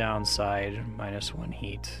 Removes the downside, -1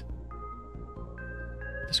 heat.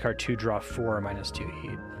 Discard 2, draw 4, -2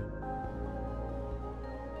 heat.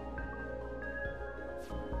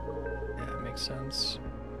 Yeah, that makes sense.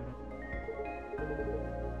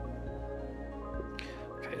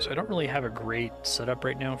 Okay, so I don't really have a great setup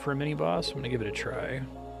right now for a mini-boss. I'm gonna give it a try.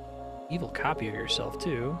 Evil copy of yourself,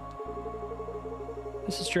 too.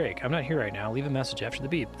 This is Drake. I'm not here right now. Leave a message after the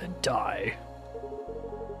beep, then die.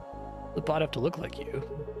 The bot have to look like you.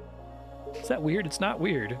 Is that weird? It's not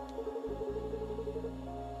weird.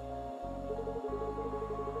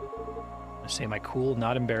 I'm gonna say my cool,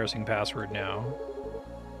 not embarrassing password now.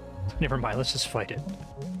 Never mind, let's just fight it.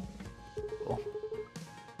 Cool.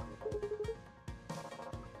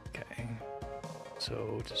 Okay.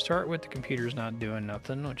 So to start with, the computer's not doing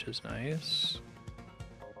nothing, which is nice.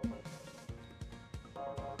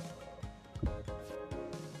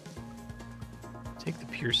 Take the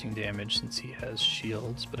piercing damage since he has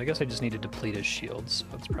shields, but I guess I just need to deplete his shields, so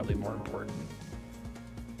it's probably more important.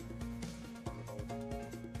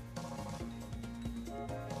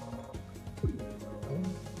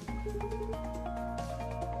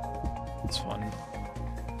 It's fun. I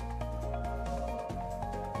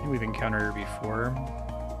think we've encountered her before.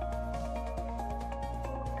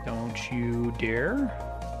 Don't you dare.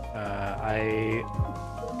 I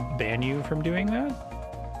ban you from doing that.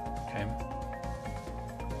 Okay.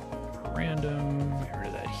 Random, get rid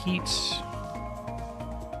of that heat.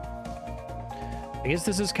 I guess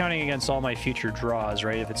this is counting against all my future draws,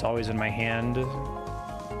 right? If it's always in my hand.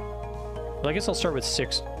 Well, I guess I'll start with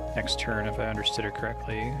 6 next turn if I understood it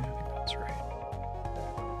correctly. I think that's right.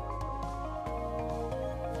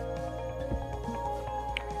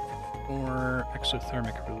 More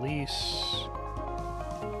exothermic release.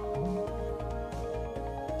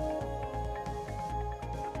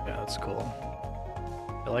 Yeah, that's cool.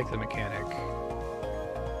 I like the mechanic.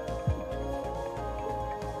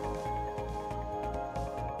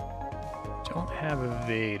 Don't have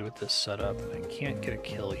evade with this setup. I can't get a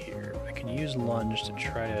kill here. I can use lunge to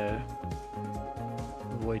try to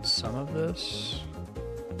avoid some of this.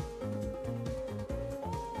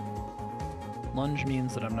 Lunge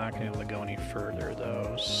means that I'm not going to be able to go any further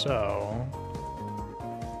though, so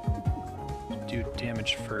do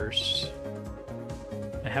damage first.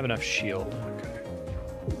 I have enough shield. Okay.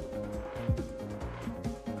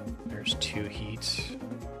 There's 2 heat.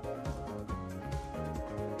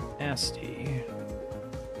 Nasty.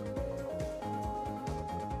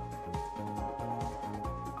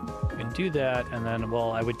 I can do that, and then,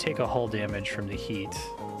 well, I would take a hull damage from the heat,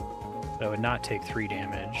 but I would not take 3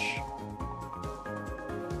 damage.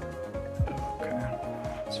 Okay,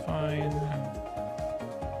 it's fine.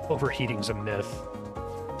 Overheating's a myth.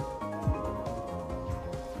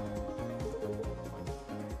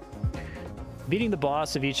 Beating the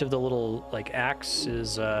boss of each of the little, like, acts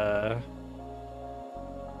is,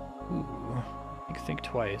 Think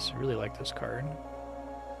twice. I really like this card.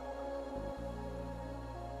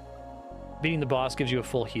 Beating the boss gives you a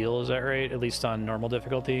full heal, is that right? At least on normal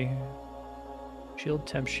difficulty. Shield,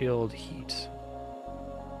 temp shield, heat.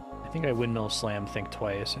 I think I windmill slam think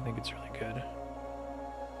twice. I think it's really good.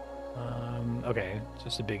 Okay, it's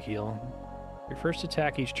just a big heal. Your first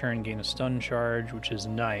attack each turn gain a stun charge, which is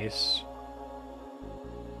nice.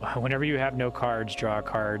 Whenever you have no cards, draw a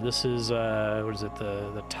card. This is, what is it,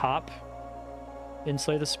 the top in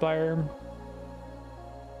Slay the Spire.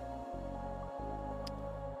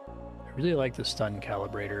 I really like the stun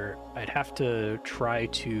calibrator. I'd have to try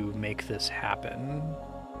to make this happen.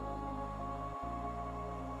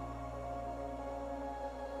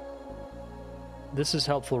 This is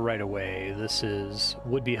helpful right away. This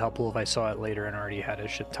would be helpful if I saw it later and already had a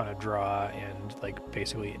shit ton of draw and like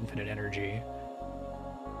basically infinite energy.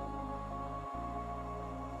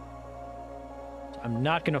 I'm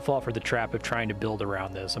not going to fall for the trap of trying to build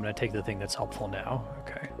around this. I'm going to take the thing that's helpful now.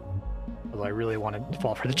 Okay. Although I really want to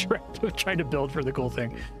fall for the trap of trying to build for the cool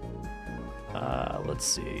thing. Let's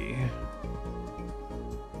see.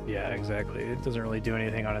 Yeah, exactly. It doesn't really do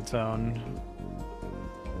anything on its own.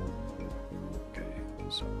 Okay,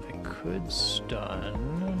 so I could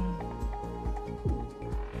stun.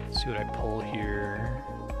 Let's see what I pull here.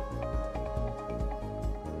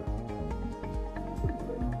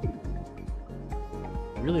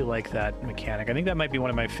 I really like that mechanic. I think that might be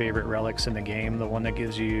one of my favorite relics in the game, the one that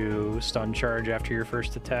gives you stun charge after your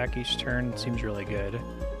first attack each turn. It seems really good.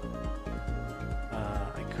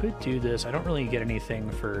 I could do this. I don't really get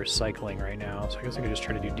anything for cycling right now, so I guess I could just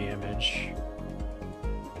try to do damage.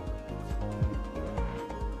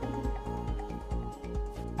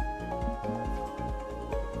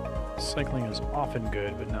 Cycling is often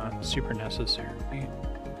good, but not super necessary.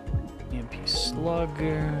 EMP Slug.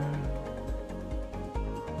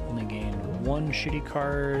 Only gain 1 shitty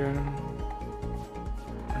card.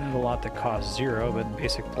 I have a lot that costs 0, but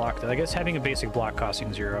basic block. I guess having a basic block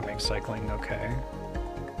costing 0 makes cycling okay.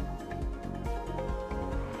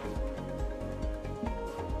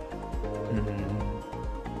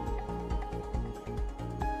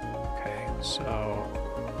 Okay, so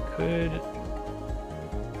could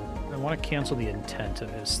I want to cancel the intent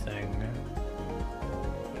of his thing?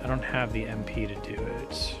 I don't have the MP to do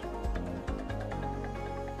it.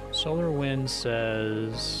 Solar Wind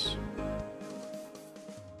says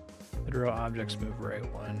draw objects move right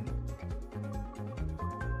one.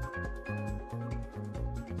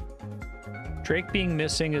 Drake being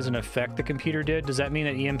missing is an effect the computer did. Does that mean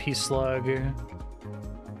that EMP Slug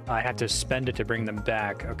I have to spend it to bring them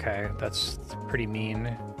back? Okay, that's pretty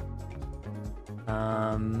mean.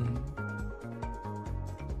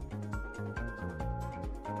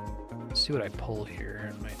 Let's see what I pull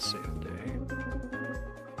here. It might save the day.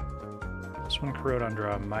 +1 corrode on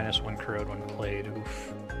draw, -1 corrode when played.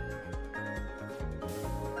 Oof.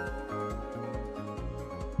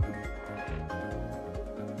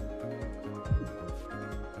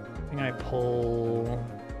 I think I pull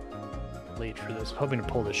late for this. I'm hoping to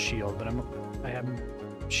pull the shield, but I am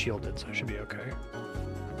shielded, so I should be okay.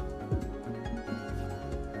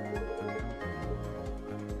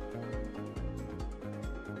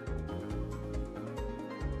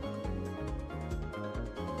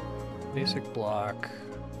 Basic block.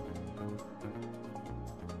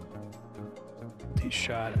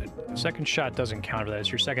 shot. Second shot doesn't count for that.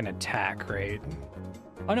 It's your second attack, right?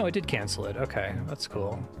 Oh no, it did cancel it. Okay, that's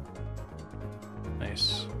cool.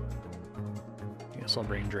 Nice. I guess I'll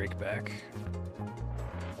bring Drake back.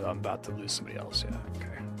 I'm about to lose somebody else, yeah, okay.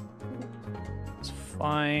 It's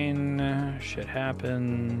fine. Shit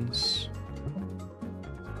happens.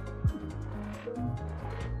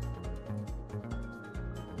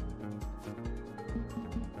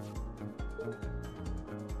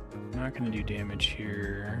 Not gonna do damage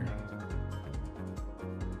here.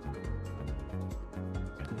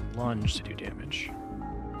 Lunge to do damage.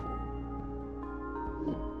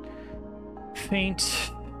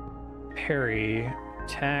 Feint, parry,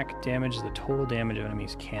 attack damages the total damage of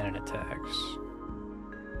enemies' cannon attacks.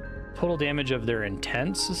 Total damage of their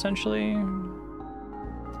intents, essentially.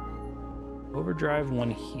 Overdrive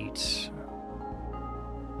 1 heat.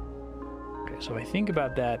 Okay, so I think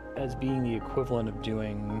about that as being the equivalent of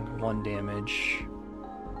doing 1 damage.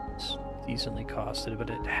 It's decently costed, but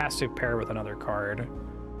it has to pair with another card.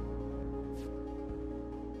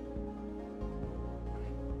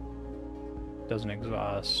 Doesn't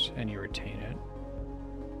exhaust, and you retain it.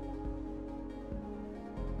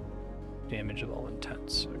 Damage of all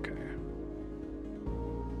intents, okay.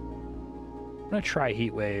 I'm gonna try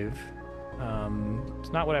Heat Wave.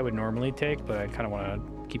 It's not what I would normally take, but I kind of want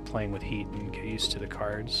to keep playing with heat and get used to the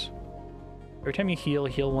cards. Every time you heal,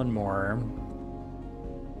 heal 1 more.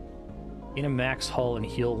 Gain a max hull and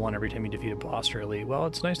heal 1 every time you defeat a boss or elite. Well,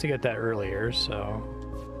 it's nice to get that earlier, so...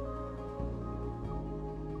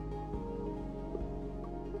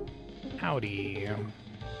 Howdy.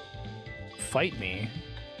 Fight me.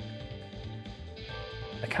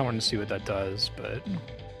 I kind of want to see what that does, but...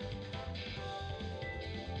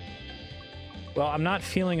 Well, I'm not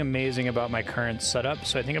feeling amazing about my current setup,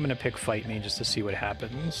 so I think I'm going to pick Fight Me just to see what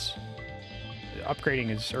happens. Upgrading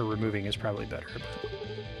is, or removing is probably better, but...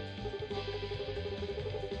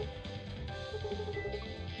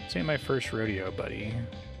 This ain't my first rodeo, buddy.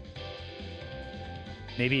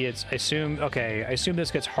 Maybe it's, I assume, okay, I assume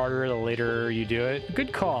this gets harder the later you do it.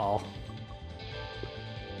 Good call.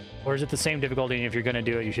 Or is it the same difficulty, and if you're going to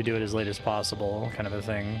do it, you should do it as late as possible, kind of a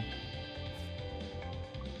thing.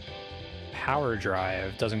 Power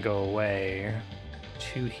Drive doesn't go away.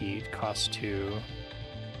 2 heat, cost 2.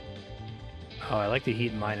 Oh, I like the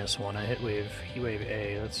heat -1. I hit wave, heat wave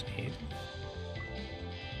A, that's neat.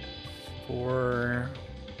 4,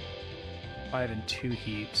 5, and 2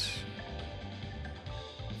 heat.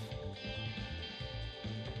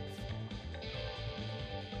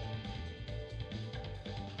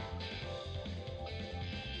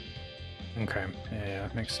 Okay, yeah,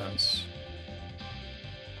 makes sense.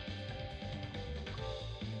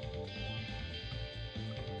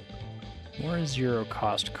 More 0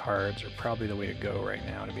 cost cards are probably the way to go right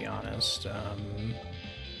now, to be honest.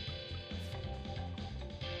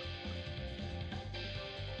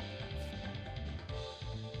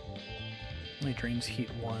 Only drains heat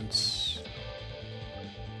once.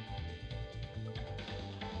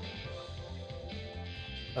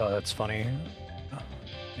 Oh, that's funny.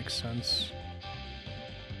 Makes sense.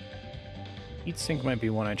 Heat sink might be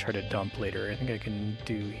one I try to dump later. I think I can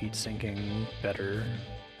do heat sinking better.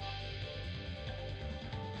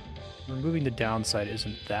 Removing the downside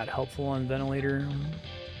isn't that helpful on ventilator.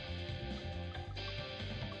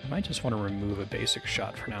 I might just want to remove a basic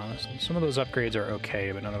shot for now. Some of those upgrades are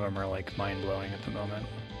okay, but none of them are like mind-blowing at the moment.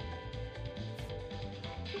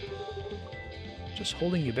 Just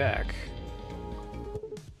holding you back.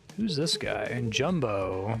 Who's this guy? And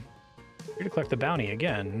Jumbo. Here to collect the bounty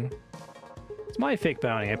again. It's my fake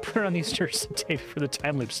bounty. I put it on these stairs the day before the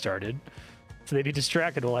time loop started, so they'd be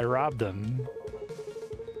distracted while I robbed them.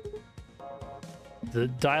 The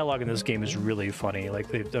dialogue in this game is really funny. Like,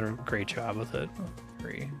 they've done a great job with it.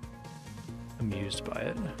 Very amused by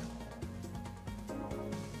it.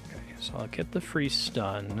 Okay, so I'll get the free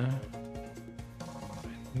stun.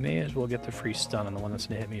 I may as well get the free stun on the one that's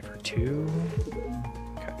gonna hit me for 2.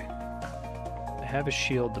 Okay. I have a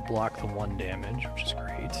shield to block the 1 damage, which is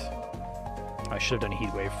great. I should have done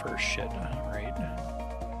Heat Wave first, shit, right?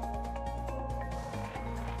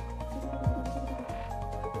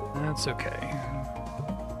 That's okay.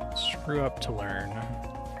 Screw up to learn.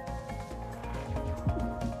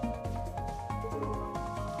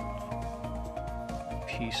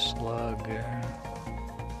 Peace Slug.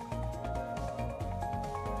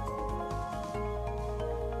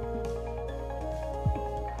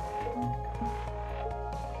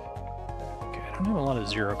 I don't have a lot of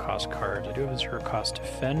 0 cost cards. I do have a 0 cost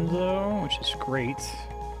defend though, which is great.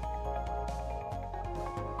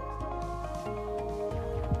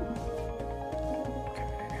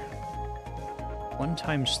 Okay. 1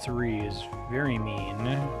 times 3 is very mean.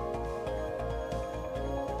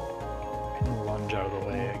 Can lunge out of the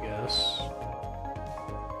way, I guess.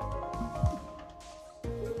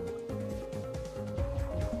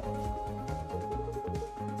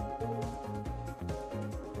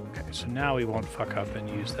 Okay, so now we won't fuck up and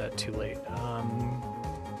use that too late.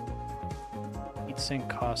 Heatsink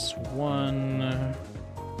costs 1.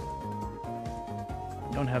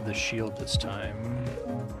 Don't have the shield this time.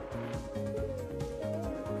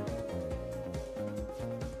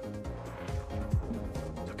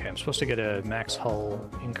 Okay, I'm supposed to get a max hull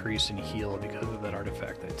increase in heal because of that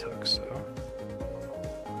artifact I took, so...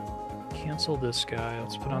 Cancel this guy.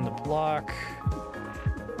 Let's put on the block.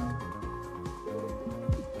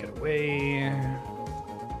 Get away.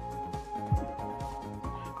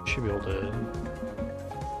 Should be able to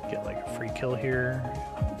get like a free kill here.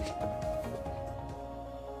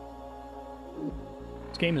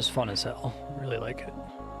 This game is fun as hell. I really like it.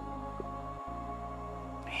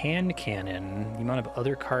 Hand cannon. The amount of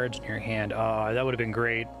other cards in your hand. Oh, that would have been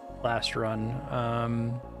great last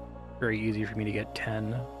run. Very easy for me to get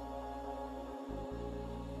 10.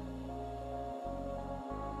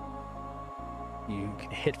 You can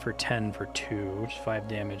hit for 10 for 2, which is 5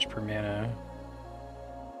 damage per mana.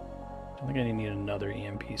 I think I need another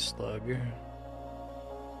EMP slug.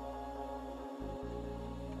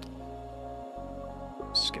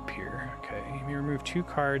 Skip here. Okay, you remove 2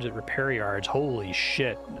 cards at repair yards. Holy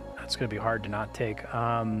shit, that's gonna be hard to not take.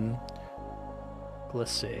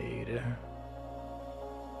 Glissade.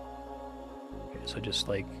 Okay, so just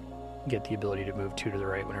like get the ability to move 2 to the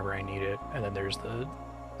right whenever I need it, and then there's the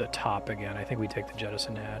top again. I think we take the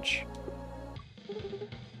jettison hatch.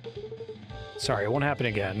 Sorry, it won't happen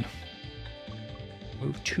again.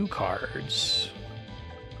 Move 2 cards.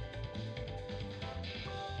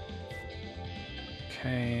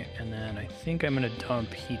 Okay, and then I think I'm gonna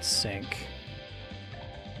dump heat sink.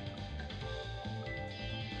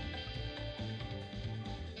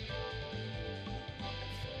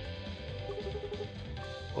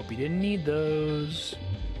 Hope you didn't need those.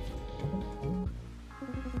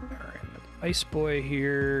 Alright, Ice Boy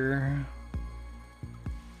here.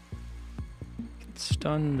 Can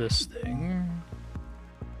stun this thing.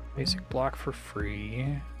 Basic block for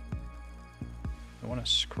free. Do I want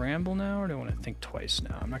to scramble now, or do I want to think twice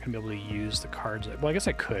now? I'm not going to be able to use the cards. Well, I guess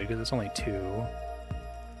I could, because it's only 2.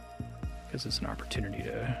 Because it's an opportunity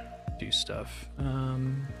to do stuff.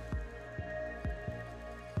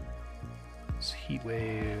 It's Heat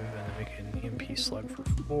Wave, and then make an EMP Slug for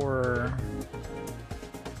 4.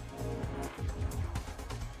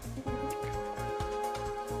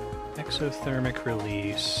 Exothermic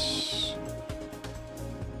Release.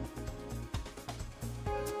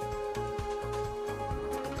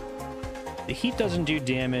 The heat doesn't do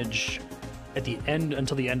damage at the end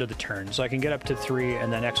until the end of the turn, so I can get up to 3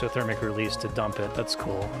 and then exothermic release to dump it. That's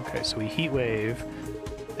cool. Okay, so we heat wave,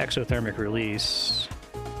 exothermic release.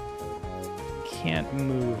 Can't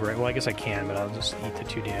move right. Well, I guess I can, but I'll just eat the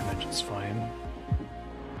 2 damage. It's fine.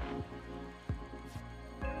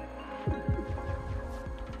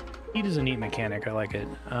 Heat is a neat mechanic. I like it.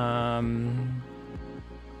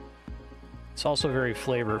 It's also very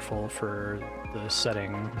flavorful for the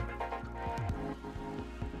setting.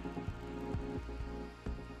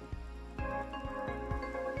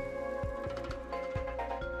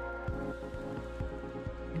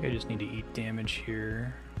 I just need to eat damage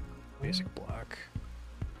here. Basic block.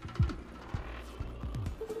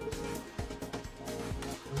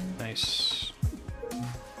 Nice.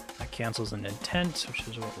 That cancels an intent, which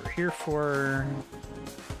is what we're here for.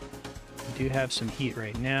 We do have some heat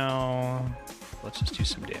right now. Let's just do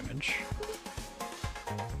some damage.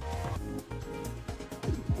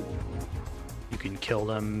 You can kill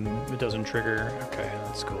them. It doesn't trigger. Okay,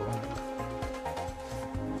 that's cool.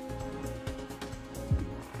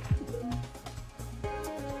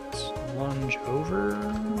 Lunge over.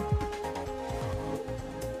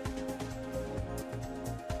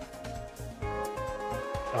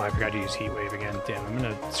 Oh, I forgot to use Heat Wave again. Damn, I'm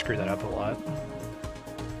gonna screw that up a lot. I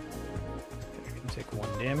can take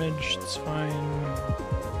 1 damage, that's fine.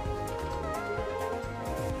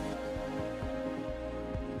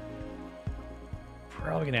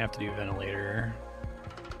 Probably gonna have to do Ventilator.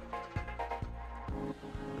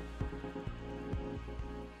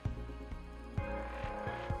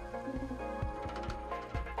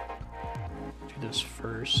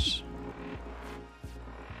 First.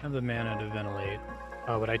 Have the mana to ventilate.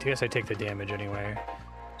 Oh, but I guess I take the damage anyway.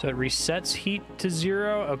 So it resets heat to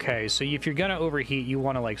 0? Okay, so if you're gonna overheat, you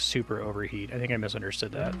want to like super overheat. I think I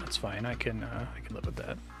misunderstood that. That's fine. I can live with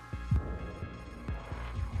that.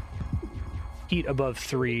 heat above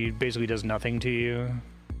 3 basically does nothing to you.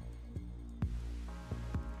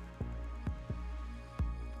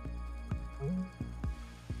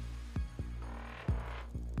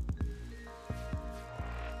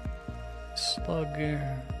 Slug. Hit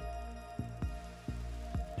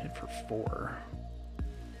for 4.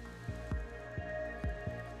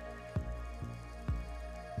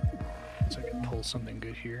 So I can pull something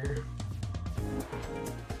good here.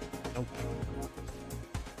 Nope.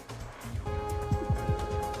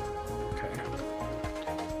 Okay.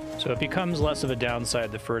 So it becomes less of a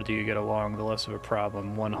downside the further you get along, the less of a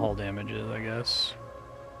problem 1 hull damage is, I guess.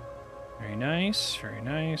 Very nice, very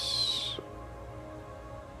nice.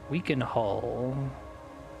 Weaken hull.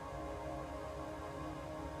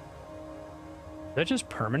 Is that just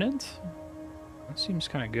permanent? That seems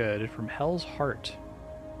kind of good. From Hell's Heart.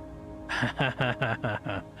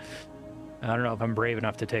 I don't know if I'm brave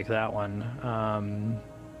enough to take that one.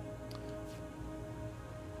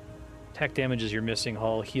 Attack damages your missing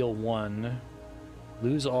hull. Heal 1.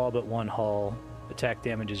 Lose all but 1 hull. Attack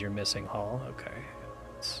damages your missing hull. Okay.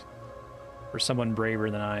 That's for someone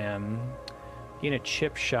braver than I am. Gain a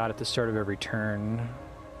chip shot at the start of every turn.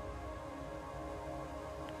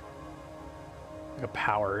 Like a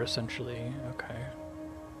power, essentially. Okay.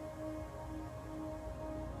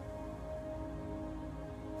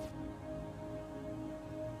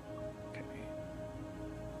 Okay.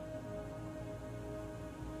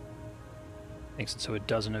 Makes it so it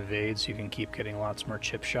doesn't evade, so you can keep getting lots more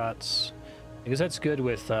chip shots. Because that's good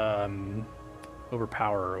with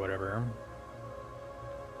overpower or whatever.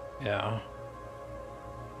 Yeah.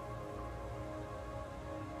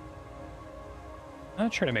 I'll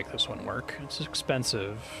try to make this one work. It's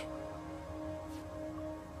expensive.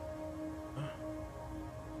 You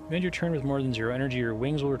end your turn with more than 0 energy, your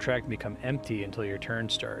wings will retract and become empty until your turn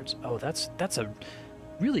starts. Oh, that's a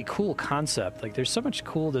really cool concept. Like, there's so much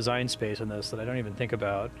cool design space in this that I don't even think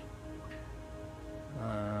about.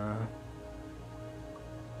 I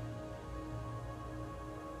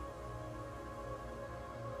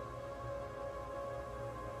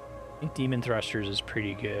think Demon Thrusters is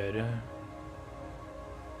pretty good.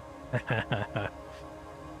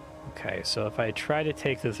 Okay, so if I try to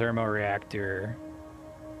take the thermoreactor,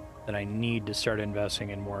 then I need to start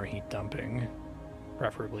investing in more heat dumping,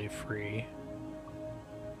 preferably free.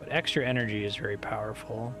 But extra energy is very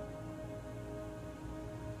powerful.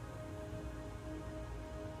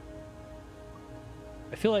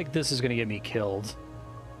 I feel like this is going to get me killed.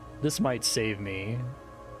 This might save me.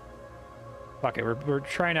 Fuck it, we're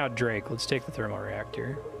trying out Drake. Let's take the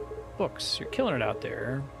thermoreactor. Books, you're killing it out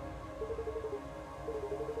there.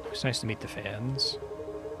 It's nice to meet the fans.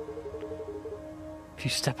 If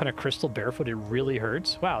you step on a crystal barefoot, it really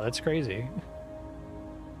hurts? Wow, that's crazy.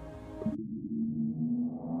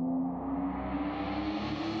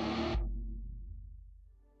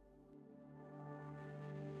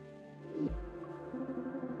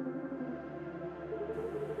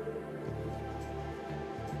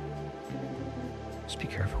 Just be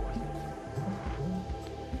careful with it.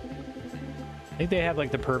 I think they have like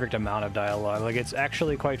the perfect amount of dialogue. Like, it's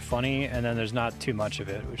actually quite funny, and then there's not too much of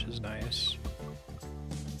it, which is nice.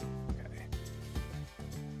 Okay.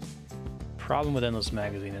 Problem with Endless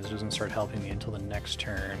Magazine is it doesn't start helping me until the next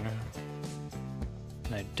turn.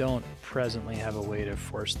 And I don't presently have a way to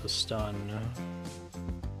force the stun.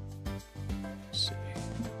 Let's see.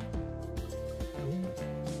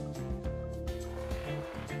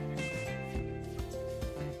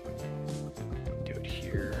 Do it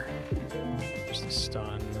here. There's the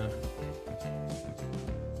stun.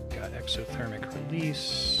 Got exothermic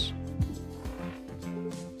release.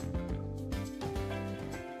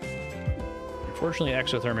 Unfortunately,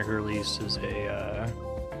 exothermic release is a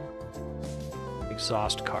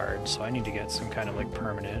exhaust card, so I need to get some kind of like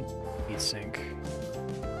permanent heat sink.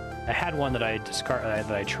 I had one that I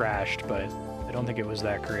trashed, but I don't think it was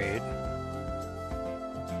that great.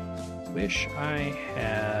 Wish I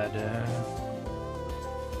had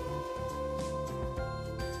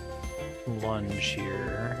lunge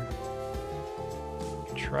here.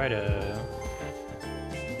 Try to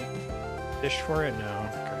fish for it? No.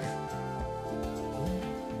 Okay.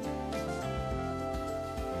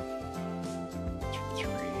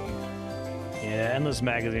 Yeah, Endless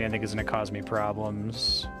Magazine I think is going to cause me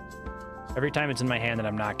problems. Every time it's in my hand and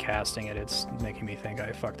I'm not casting it, it's making me think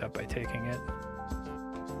I fucked up by taking it.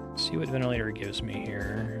 See what Ventilator gives me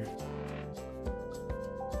here.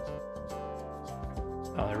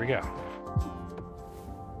 Oh, there we go.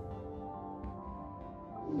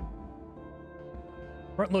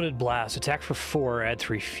 Front-loaded blast. Attack for 4. Add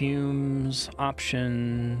 3 fumes.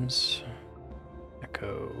 Options.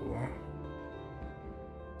 Echo.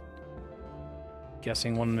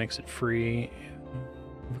 Guessing one makes it free.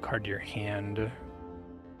 Move a card to your hand.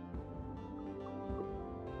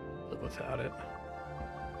 Live without it.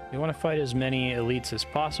 You want to fight as many elites as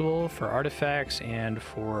possible for artifacts and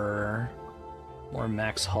for more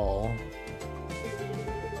max hull.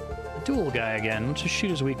 The duel guy again. Let's just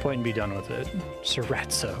shoot his weak point and be done with it. Sir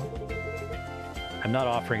Ratzo. I'm not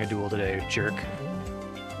offering a duel today, jerk.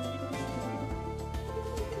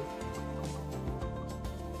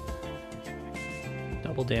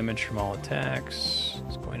 Double damage from all attacks.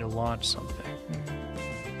 It's going to launch something.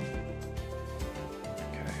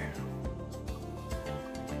 Okay.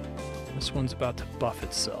 This one's about to buff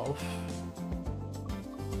itself.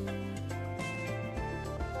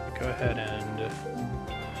 Go ahead and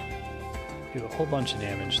do a whole bunch of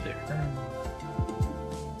damage there.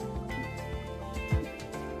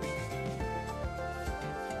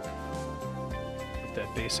 Put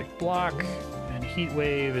that basic block, and Heat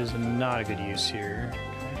Wave is not a good use here. Okay.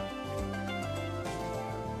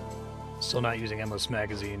 Still not using Endless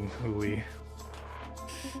Magazine, ooh-wee.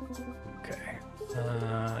 Okay.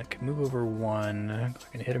 I can move over 1. I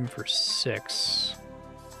can hit him for 6.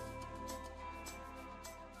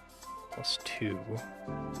 Plus 2.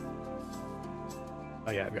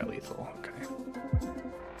 Oh yeah, I've got lethal. Okay.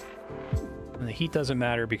 And the heat doesn't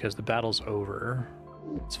matter because the battle's over.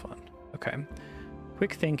 It's fun. Okay.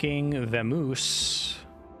 Quick thinking, Vamoose.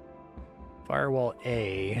 Firewall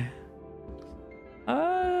A.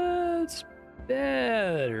 It's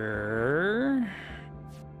better.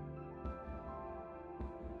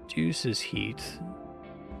 Juice's heat.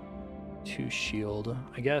 2 shield.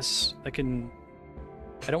 I guess I can...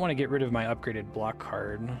 I don't want to get rid of my upgraded block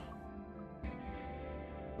card.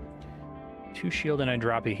 2 shield and I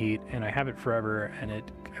drop a heat, and I have it forever, and I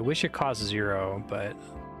wish it costs 0, but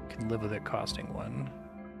I can live with it costing 1.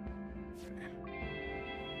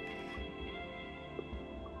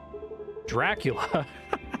 Dracula!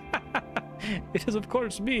 It is of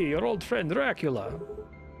course me, your old friend Dracula.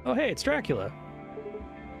 Oh hey, it's Dracula.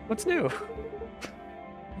 What's new?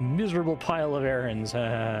 Miserable pile of errands.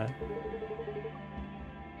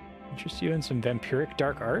 Interest you in some vampiric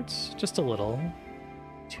dark arts? Just a little.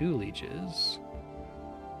 2 leeches.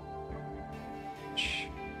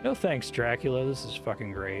 No thanks, Dracula. This is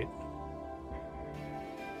fucking great.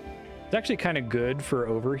 It's actually kind of good for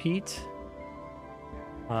overheat.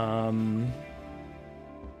 I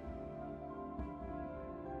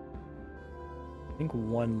think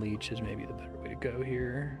 1 leech is maybe the better way to go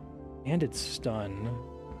here. And it's stun.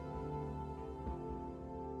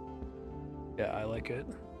 Yeah, I like it.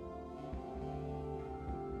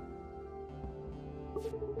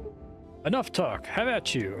 Enough talk. Have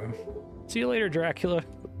at you. See you later, Dracula.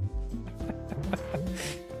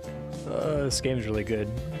 This game's really good.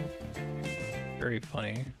 Very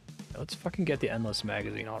funny. Let's fucking get the Endless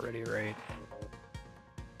Magazine already, right?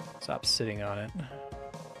 Stop sitting on it.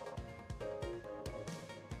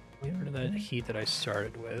 Get rid of that heat that I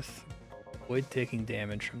started with. Avoid taking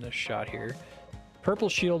damage from this shot here. Purple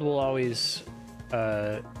shield will always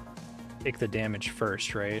take the damage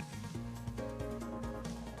first, right?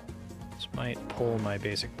 This might pull my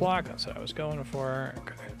basic block. That's what I was going for.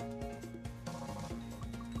 Okay.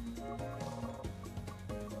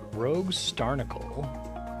 Rogue Starnacle.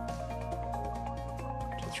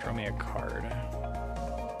 Just throw me a card.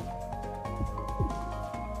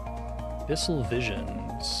 Abyssal Vision.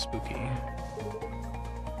 Spooky.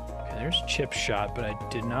 Okay, there's Chip Shot, but I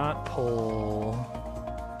did not pull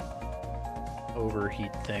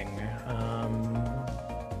overheat thing.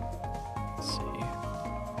 Let's see.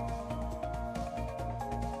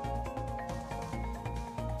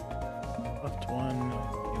 Left one.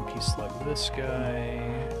 EMP Slug this guy.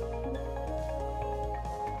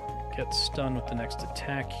 Get stunned with the next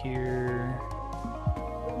attack here.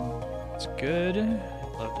 It's good.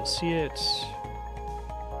 Love to see it.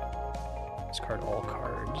 Discard all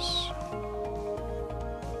cards.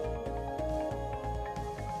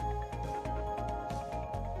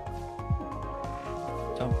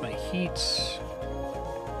 Dump my heat. It's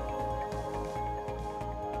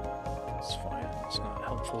fine. It's not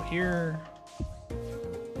helpful here.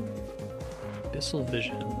 Abyssal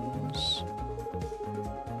Visions.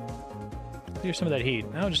 Clear some of that heat.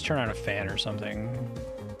 I'll just turn on a fan or something.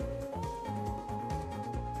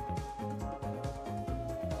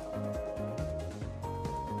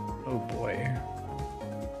 Oh boy.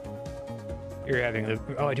 You're having the...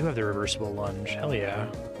 Oh, I do have the reversible lunge. Hell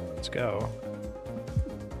yeah. Let's go.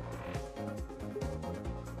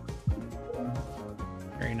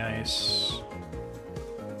 Very nice.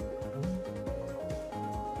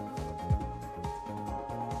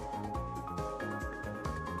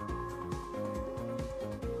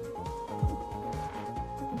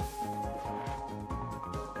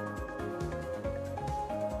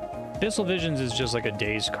 Missile Visions is just like a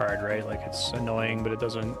dazed card, right? Like it's annoying, but it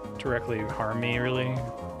doesn't directly harm me, really.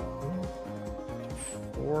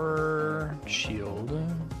 4 shield.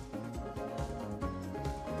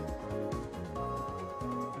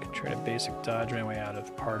 I can try to basic dodge my way out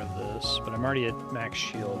of part of this, but I'm already at max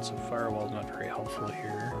shield, so Firewall's not very helpful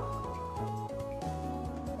here.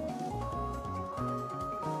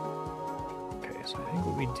 Okay, so I think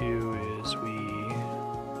what we do is we...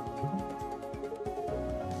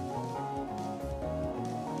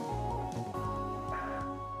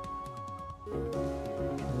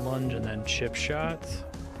 lunge and then chip shot.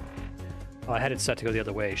 Oh, I had it set to go the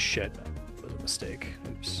other way. Shit. That was a mistake.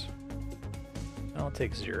 Oops. I'll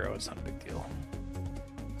take 0. It's not a big deal.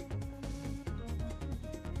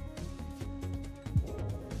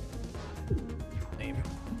 Name.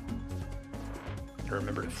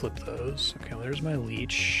 Remember to flip those. Okay, well, there's my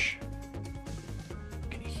leech.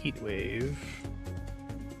 Okay, heat wave.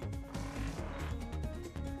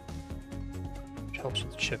 Which helps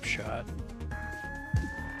with chip shot.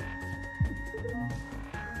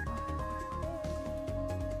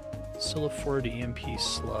 Siliphoid EMP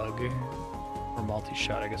slug or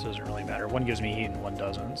multi-shot, I guess it doesn't really matter. One gives me heat and one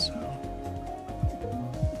doesn't, so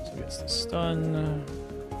it gets the stun.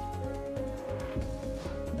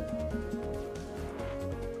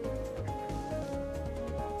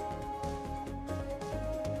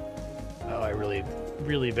 Oh, I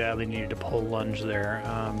really badly needed to pull lunge there.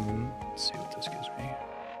 Let's see what this gives me.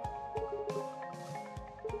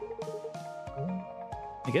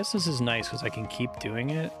 I guess this is nice because I can keep doing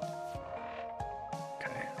it.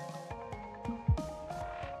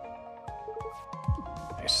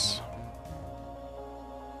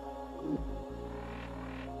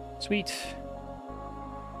 Sweet.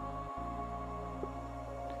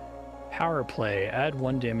 Power play. Add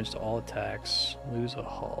 1 damage to all attacks. Lose a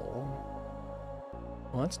hull.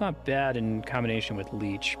 Well, that's not bad in combination with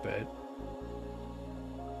leech, but...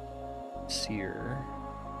 Seer.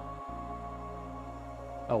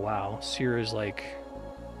 Oh, wow. Seer is like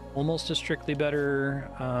almost a strictly better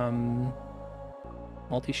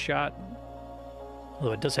multi-shot.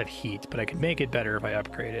 Although it does have heat, but I could make it better if I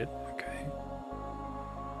upgrade it. Okay.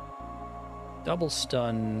 Double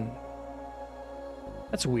stun.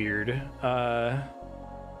 That's weird.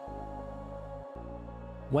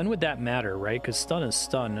 When would that matter, right? Because stun is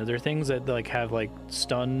stun. Are there things that like have like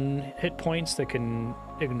stun hit points that can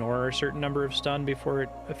ignore a certain number of stun before it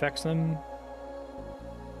affects them?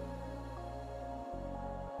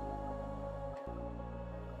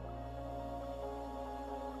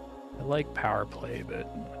 I like power play, but it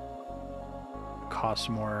costs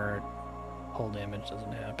more. Hull damage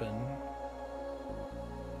doesn't happen.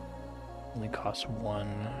 Only costs 1.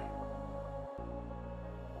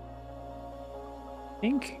 I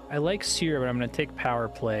think I like Seer, but I'm going to take power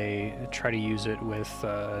play and try to use it with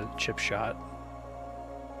chip shot.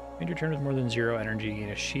 End your turn with more than 0 energy, gain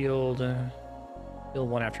a shield. Heal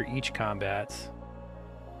 1 after each combat.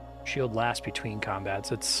 Shield lasts between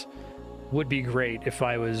combats. It's would be great if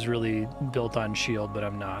I was really built on shield, but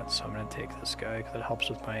I'm not, so I'm going to take this guy because it helps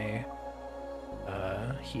with my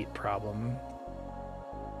heat problem.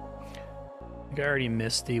 I think I already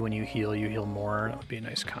missed the when you heal more. That would be a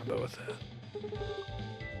nice combo with that.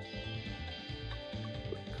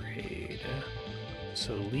 Great.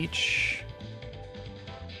 So leech.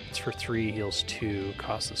 It's for 3, heals 2,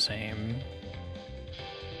 costs the same.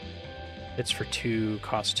 It's for 2,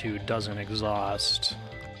 costs 2, doesn't exhaust.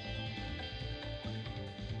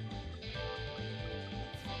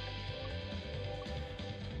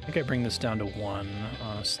 I think I bring this down to 1,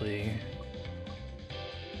 honestly.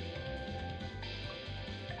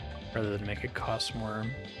 Rather than make it cost more.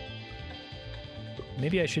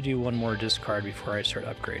 Maybe I should do 1 more discard before I start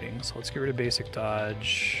upgrading. So let's get rid of basic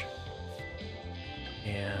dodge.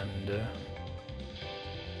 And...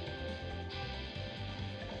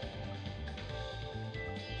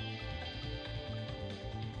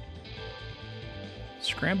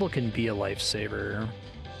 Scramble can be a lifesaver.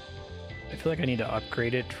 I feel like I need to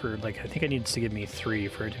upgrade it for, like, I think it needs to give me 3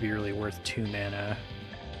 for it to be really worth 2 mana.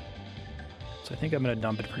 So I think I'm going to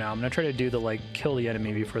dump it for now. I'm going to try to do the, like, kill the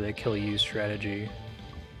enemy before they kill you strategy.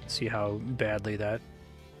 See how badly that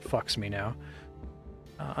fucks me now.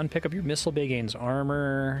 Unpick up your missile bay gains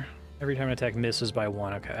armor. Every time an attack misses by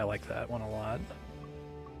 1. Okay, I like that one a lot.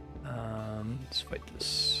 Let's fight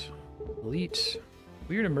this elite.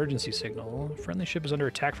 Weird emergency signal. Friendly ship is under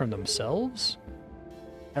attack from themselves?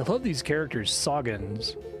 I love these characters,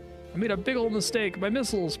 Saugans. I made a big old mistake. My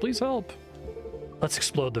missiles, please help. Let's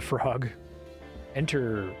explode the frog.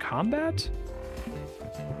 Enter combat?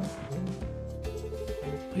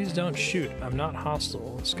 Please don't shoot. I'm not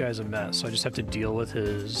hostile. This guy's a mess, so I just have to deal with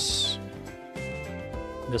his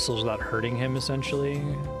missiles without hurting him, essentially.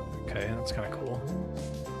 Okay, that's kind of cool.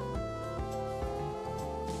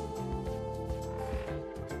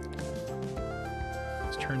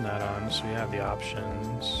 Let's turn that on so we have the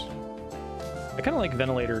options. I kind of like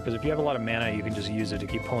Ventilator because if you have a lot of mana, you can just use it to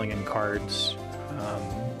keep pulling in cards. I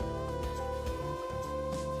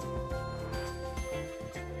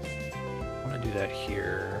want to do that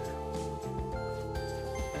here.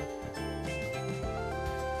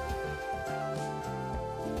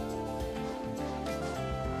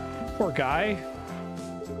 Poor guy.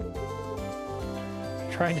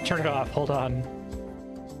 Trying to turn it off. Hold on.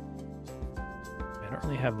 I don't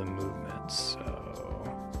really have the movement, so...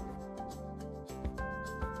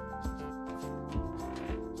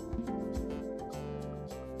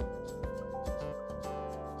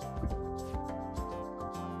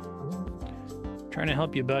 Trying to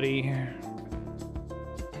help you, buddy.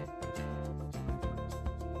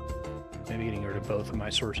 Maybe getting rid of both of my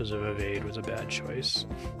sources of evade was a bad choice.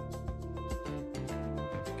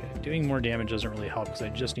 Okay, doing more damage doesn't really help because I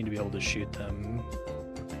just need to be able to shoot them.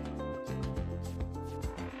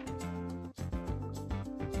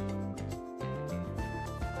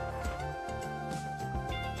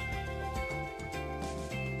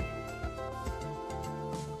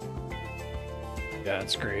 Yeah,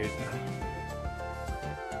 that's great.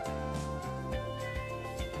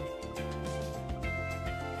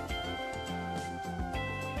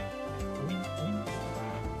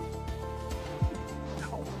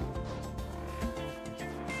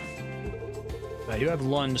 I do have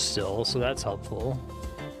lunge still, so that's helpful.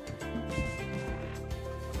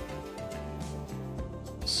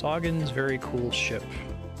 Sagan's very cool ship.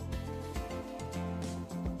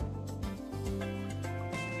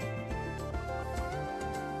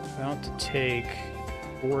 About to take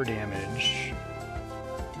 4 damage.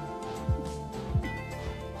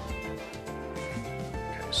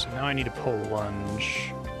 Okay, so now I need to pull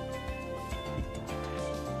lunge.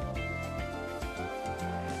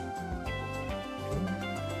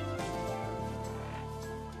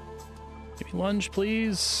 Lunge,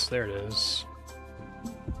 please. There it is.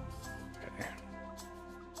 Okay.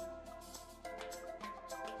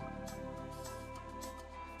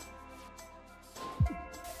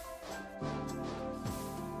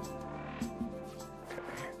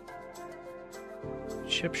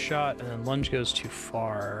 Chip shot, and then lunge goes too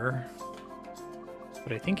far.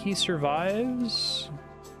 But I think he survives.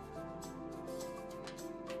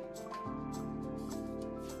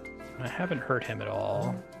 I haven't hurt him at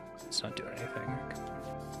all. It's not doing anything.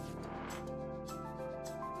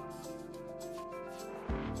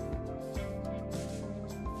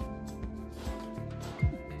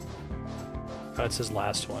 Oh, that's his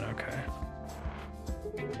last one, okay.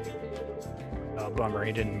 Oh, bummer,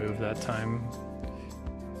 he didn't move that time.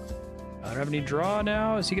 I don't have any draw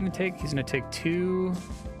now. Is he gonna take? He's gonna take 2,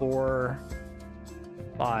 4,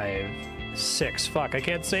 5, 6. Fuck, I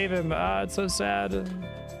can't save him. Ah, it's so sad.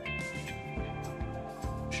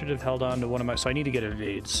 Should have held on to one of my... So I need to get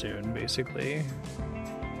evade soon, basically.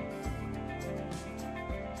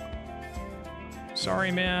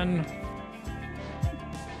 Sorry, man.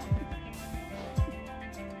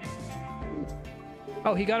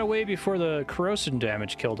 Oh, he got away before the corrosion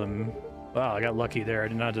damage killed him. Wow, I got lucky there. I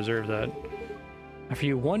did not deserve that. After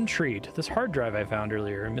you 1 treat, this hard drive I found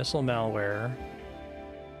earlier, missile malware.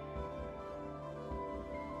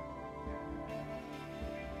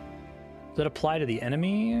 Does that apply to the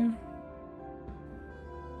enemy?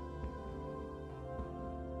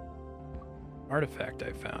 Artifact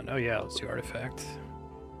I found. Oh yeah, let's do artifact.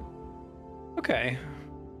 Okay.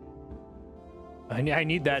 I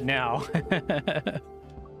need that now.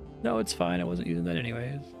 No, it's fine. I wasn't using that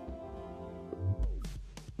anyways.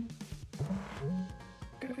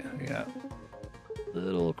 Okay, we got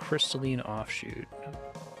little crystalline offshoot.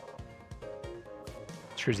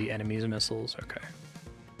 Here's the enemy's missiles. Okay.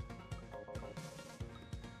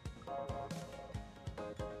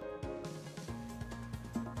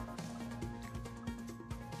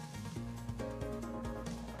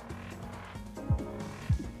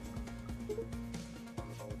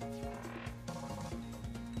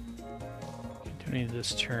 Need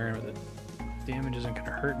this turn, but the damage isn't going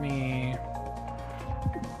to hurt me.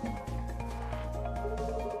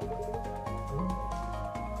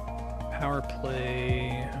 Power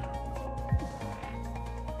play.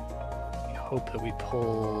 We hope that we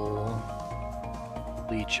pull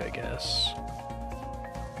Leech, I guess.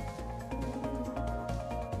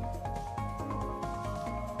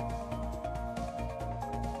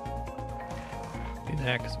 Do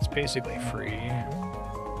that because it's basically free.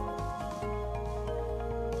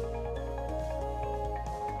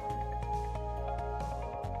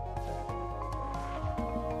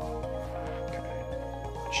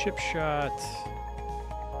 chip shot.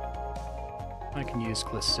 I can use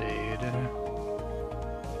Glissade.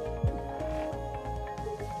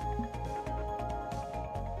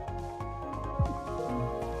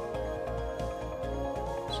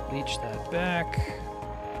 Just leech that back.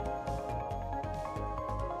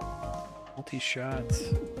 Multi-shot.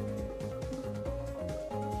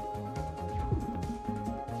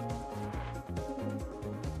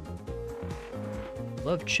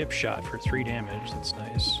 Love chip shot for 3 damage. That's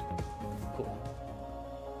nice. Cool.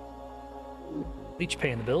 Leech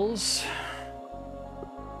paying the bills.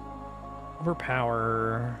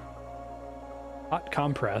 Overpower. Hot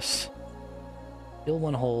compress. Heal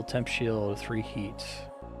 1 hole, temp shield, 3 heat.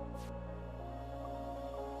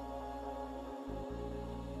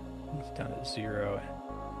 It's down to 0.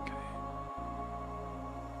 Okay.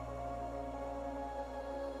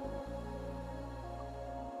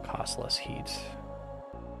 Cost less heat.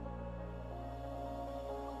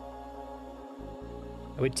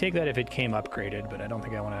 I would take that if it came upgraded, but I don't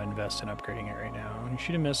think I want to invest in upgrading it right now. You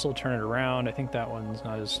shoot a missile, turn it around. I think that one's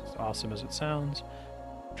not as awesome as it sounds.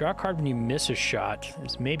 Draw a card when you miss a shot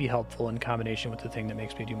is maybe helpful in combination with the thing that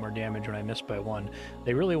makes me do more damage when I miss by 1.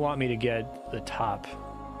 They really want me to get the top,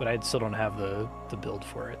 but I still don't have the build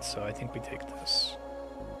for it, so I think we take this.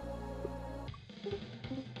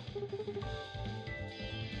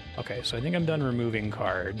 Okay, so I think I'm done removing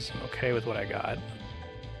cards. I'm okay with what I got.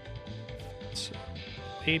 So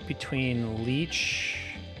 8 between Leech.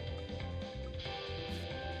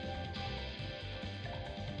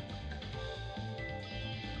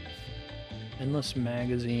 Endless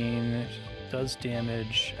Magazine does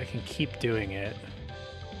damage. I can keep doing it.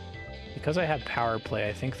 Because I have power play,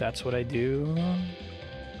 I think that's what I do.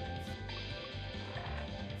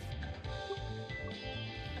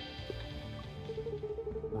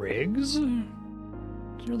 Rigs?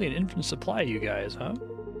 It's really an infinite supply, you guys, huh?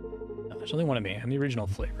 No, there's only one of me. I'm the original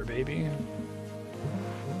flavor, baby.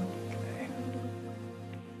 Okay.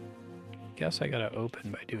 Guess I gotta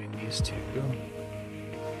open by doing these 2.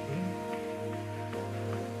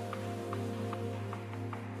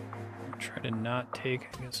 Try to not take,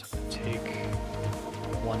 I guess I'm gonna take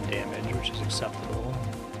 1 damage, which is acceptable.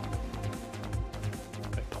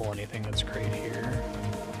 If I pull anything that's great here,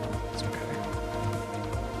 it's okay.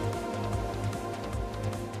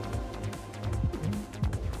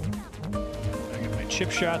 I got my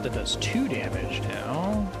chip shot that does 2 damage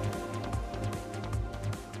now.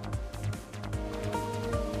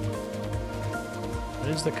 That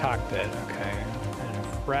is the cockpit, okay. And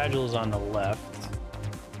Fragile's on the left.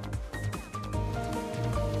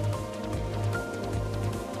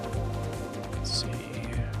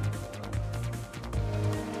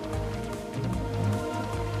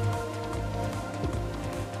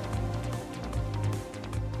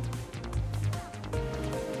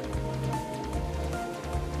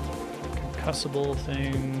 Concussable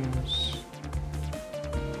things.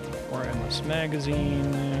 More Endless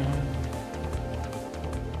Magazine.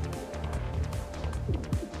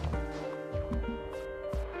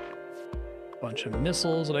 Bunch of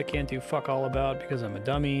missiles that I can't do fuck all about because I'm a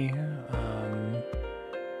dummy.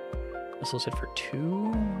 Missiles hit for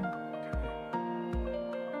 2.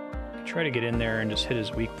 Okay. Try to get in there and just hit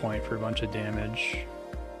his weak point for a bunch of damage.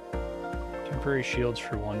 Temporary shields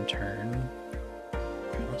for 1 turn.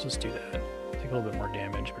 Okay, let's just do that. Take a little bit more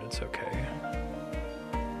damage, but it's okay.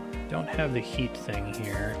 Don't have the heat thing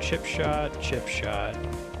here. Chip shot,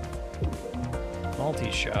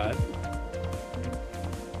 multi-shot.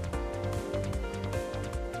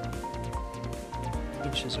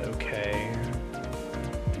 Each is okay.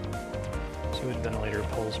 See what ventilator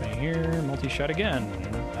pulls me here. Multi-shot again.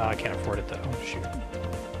 Oh, I can't afford it though. Shoot.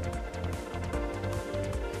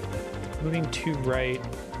 Moving to right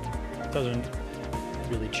doesn't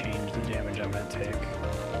really change the damage I'm gonna take.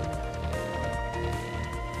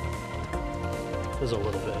 Does a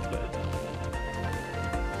little bit, but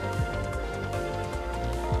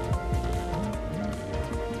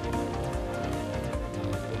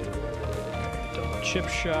okay, double chip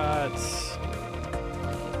shots.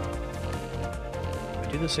 Do I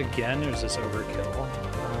do this again, or is this overkill?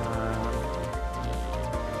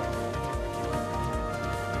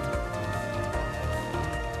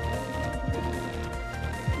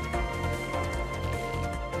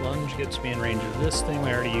 Lunge gets me in range of this thing.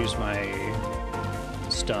 I already used my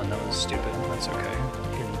stun. That was stupid. That's okay.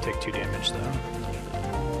 You can take 2 damage though.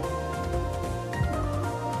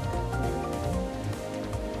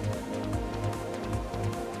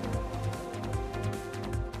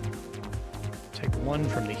 Take 1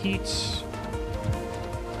 from the heat.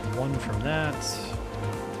 1 from that.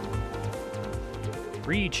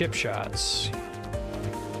 3 chip shots.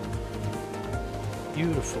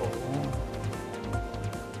 Beautiful.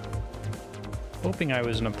 Hoping I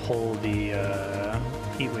was gonna pull the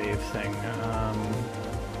heat wave thing.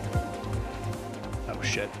 Oh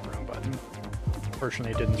shit, wrong button.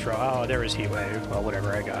 Fortunately, it didn't throw. Oh, there was heat wave. Well,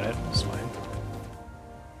 whatever, I got it. It's fine.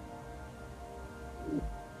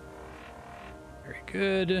 Very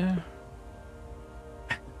good.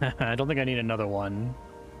 I don't think I need another one.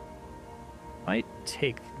 Might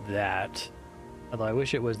take that. Although I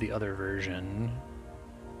wish it was the other version.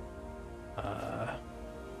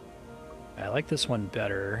 I like this one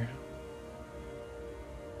better.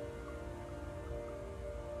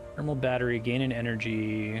 Thermal battery, gain an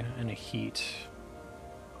energy and a heat.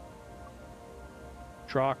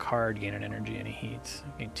 Draw a card, gain an energy and a heat.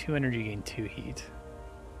 Gain 2 energy, gain 2 heat.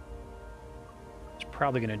 It's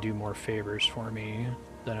probably going to do more favors for me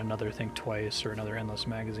than another Think Twice or another Endless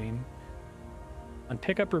Magazine. On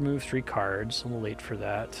pickup, remove 3 cards. A little late for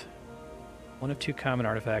that. 1 of 2 common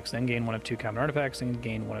artifacts, then gain 1 of 2 common artifacts, then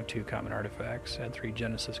gain 1 of 2 common artifacts. Add 3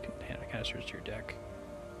 Genesis canisters to your deck.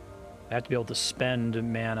 I have to be able to spend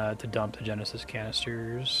mana to dump the Genesis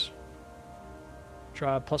canisters.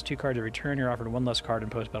 Draw +2 cards every turn. You're offered 1 less card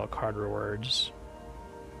in post-battle card rewards.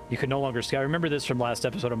 You can no longer scout. I remember this from last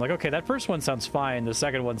episode. I'm like, okay, that first one sounds fine. The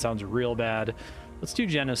second one sounds real bad. Let's do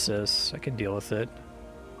Genesis. I can deal with it.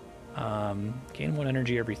 Gain 1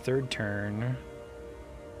 energy every 3rd turn.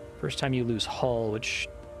 First time you lose hull, which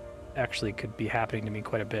actually could be happening to me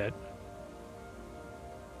quite a bit.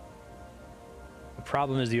 The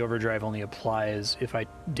problem is the overdrive only applies if I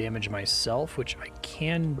damage myself, which I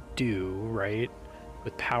can do, right?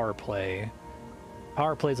 With power play.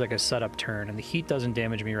 Power play is like a setup turn, and the heat doesn't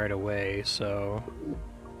damage me right away, so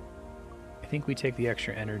I think we take the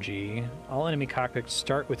extra energy. All enemy cockpits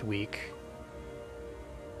start with weak.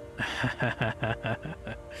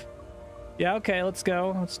 Yeah, okay, let's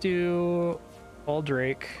go. Let's do All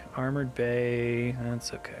Drake, Armored Bay.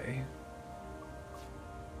 That's okay.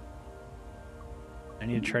 I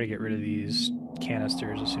need to try to get rid of these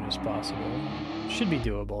canisters as soon as possible. Should be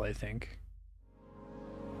doable, I think.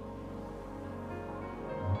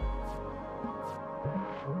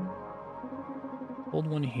 Hold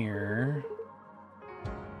one here.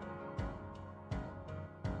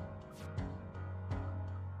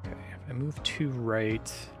 Okay, if I move 2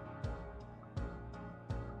 right,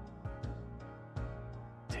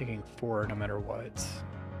 taking 4 no matter what.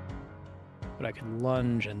 But I can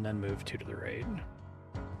lunge and then move 2 to the right.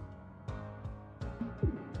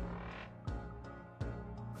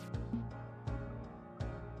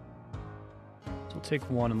 So I'll take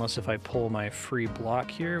 1 unless if I pull my free block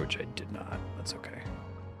here, which I did not. That's okay.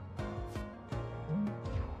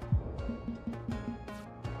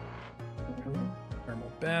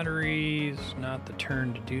 Thermal batteries, not the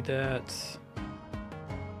turn to do that.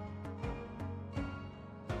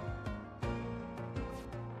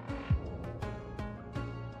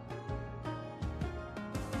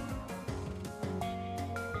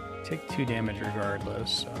 Take 2 damage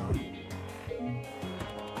regardless, so.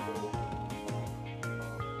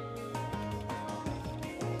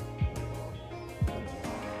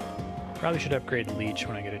 Probably should upgrade Leech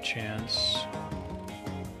when I get a chance.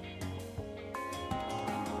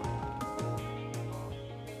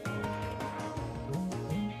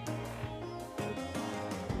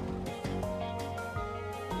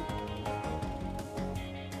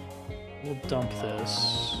 We'll dump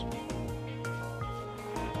this.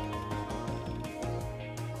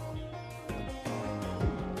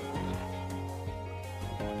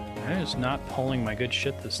 I'm just not pulling my good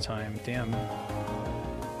shit this time. Damn.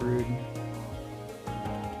 Rude.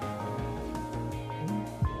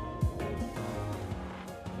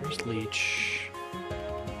 There's Leech.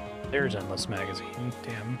 There's Endless Magazine.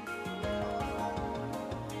 Damn.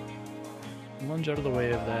 Lunge out of the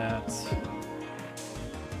way of that.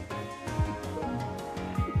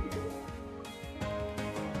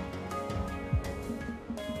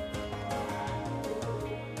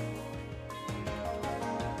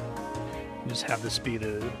 Just have this be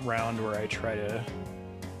the round where I try to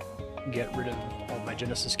get rid of all my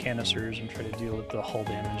Genesis canisters and try to deal with the hull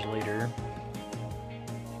damage later.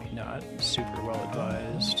 Maybe not super well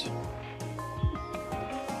advised.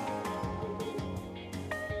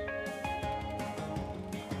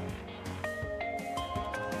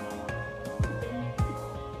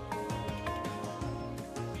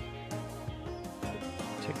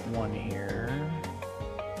 Take 1 here.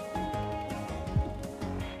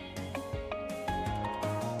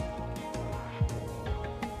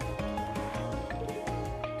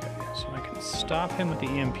 Stop him with the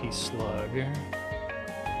EMP slug.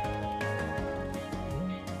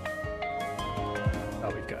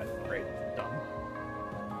 Oh, we've got right dumb.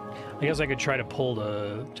 I guess I could try to pull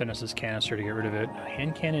the Genesis canister to get rid of it.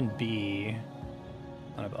 Hand cannon B.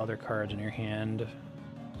 One of other cards in your hand.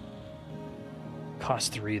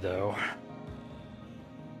 Cost 3 though.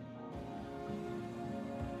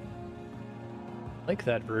 I like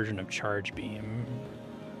that version of Charge Beam.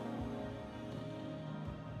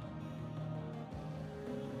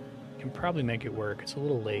 Can probably make it work. It's a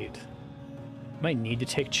little late. Might need to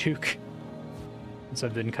take Juke since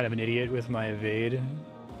I've been kind of an idiot with my evade.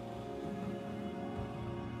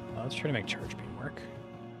 Let's try to make Charge Beam work.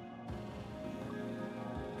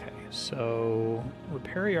 Okay, so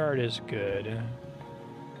Repair Yard is good.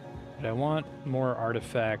 But I want more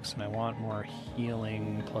artifacts and I want more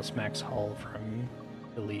healing plus max hull from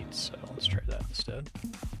Elite, so let's try that instead.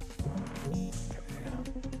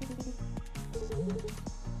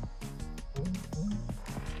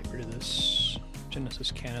 Get rid of this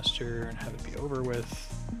Genesis canister and have it be over with.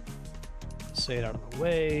 Say it out of the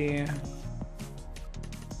way.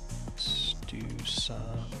 Let's do some...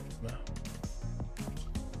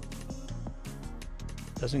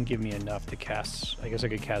 Doesn't give me enough to cast. I guess I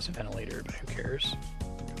could cast a Ventilator, but who cares?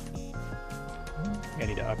 I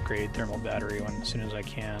need to upgrade Thermal Battery as soon as I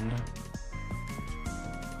can.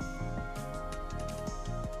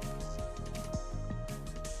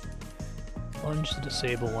 Plunge to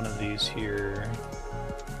disable one of these here.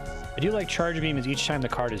 I do like Charge Beam is each time the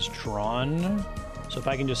card is drawn. So if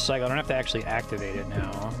I can just cycle, I don't have to actually activate it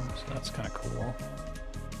now. So that's kind of cool.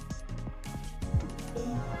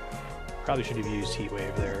 Probably should have used Heat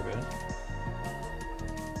Wave there, but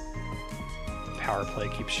Power Play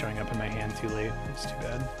keeps showing up in my hand too late. It's too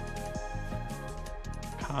bad.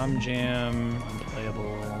 Calm Jam,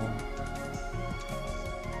 unplayable.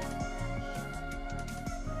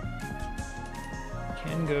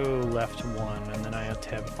 Can go left 1, and then I have to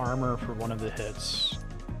have armor for one of the hits.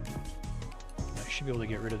 I should be able to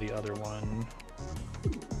get rid of the other one.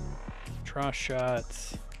 Draw shot.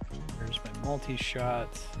 There's my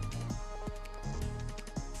multi-shot.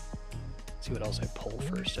 See what else I pull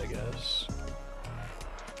first, I guess.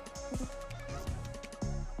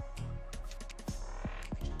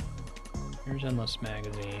 Here's Endless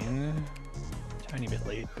Magazine. Tiny bit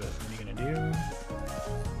late, but what are you gonna do?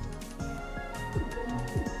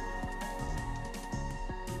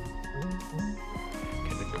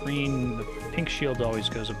 Okay, the pink shield always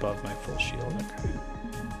goes above my full shield. Okay.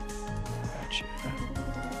 Gotcha.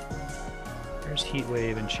 There's Heat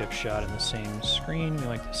Wave and Chip Shot in the same screen. We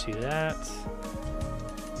like to see that.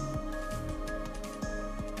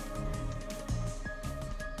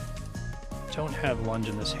 Don't have Lunge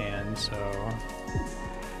in this hand, so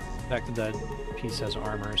the fact that that piece has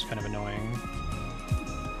armor is kind of annoying.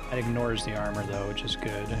 It ignores the armor though, which is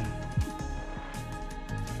good.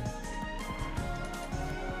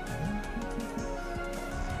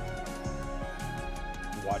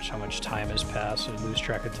 Watch how much time has passed and lose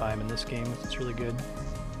track of time in this game. It's really good.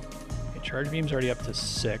 Okay, Charge Beam's already up to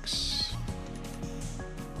 6.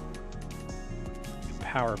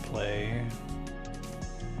 Power Play.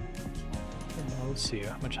 Let's see,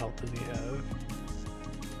 how much health does he have?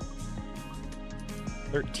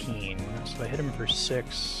 13. So if I hit him for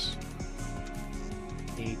 6,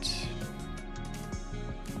 8.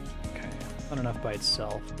 Okay, not enough by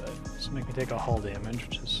itself, but it's gonna make me take a hull damage,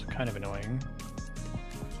 which is kind of annoying.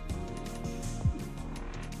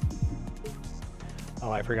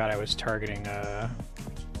 Oh, I forgot I was targeting a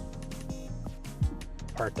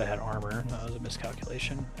part that had armor. That was a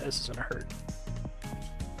miscalculation. This is gonna hurt.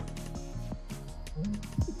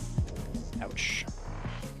 Ouch.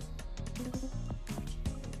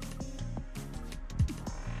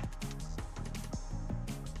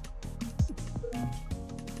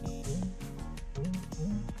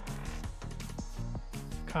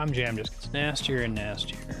 Calm Jam just gets nastier and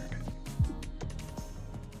nastier.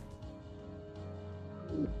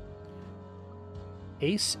 Okay.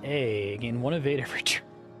 Ace A, gain 1 evade every turn.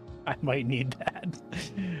 I might need that.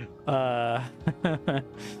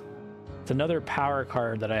 It's another power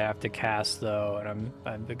card that I have to cast though, and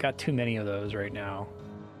I've got too many of those right now.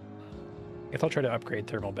 I guess I'll try to upgrade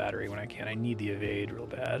Thermal Battery when I can. I need the evade real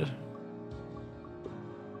bad.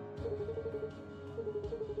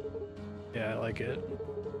 Yeah, I like it.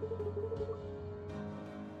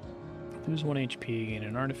 Lose 1 HP, gain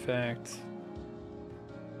an artifact.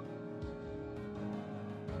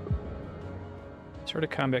 Sort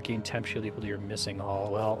of combat gain temp shield equal to your missing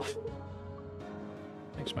hull. Well,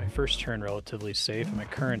 makes my first turn relatively safe in my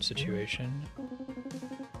current situation.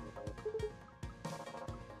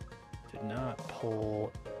 Did not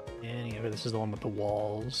pull any of it. This is the one with the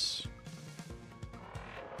walls.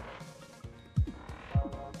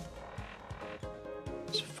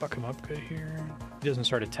 It's fuck him up good here. He doesn't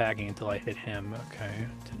start attacking until I hit him. Okay,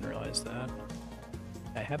 didn't realize that.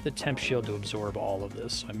 I have the temp shield to absorb all of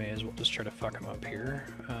this, so I may as well just try to fuck him up here.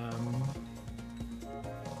 I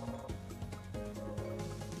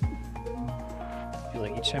feel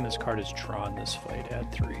like each time this card is drawn this fight,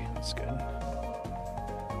 add 3. That's good.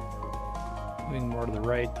 Moving more to the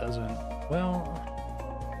right doesn't... Well...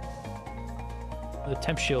 The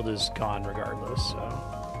temp shield is gone regardless, so...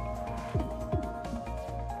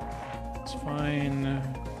 It's fine.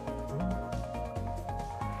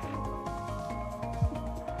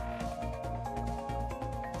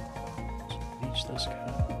 Leech this guy.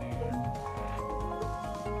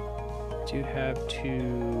 Do have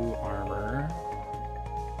 2 armor.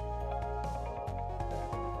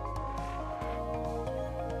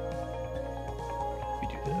 We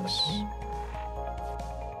do this.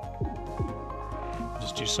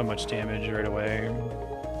 Just do so much damage right away.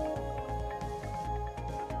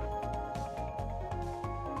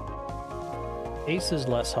 Ace is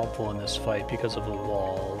less helpful in this fight because of the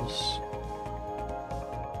walls.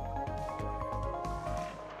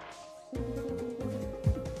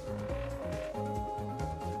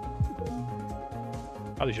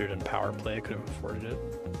 Probably should have done power play. I could have afforded it.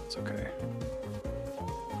 It's okay.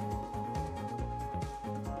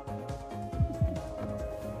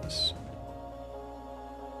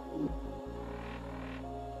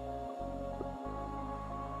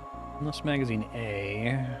 Unless magazine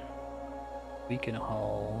A. Weaken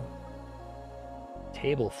hull.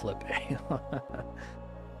 Table flip A.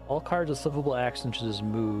 All cards with flippable actions such as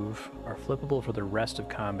move are flippable for the rest of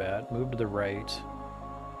combat. Move to the right.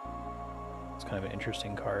 It's kind of an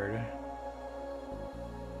interesting card.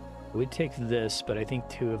 I would take this, but I think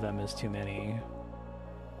 2 of them is too many.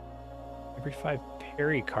 Every 5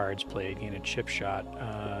 parry cards played gain a chip shot.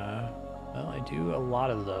 Well, I do a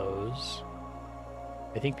lot of those.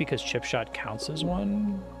 I think because chip shot counts as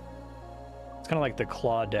one. It's kind of like the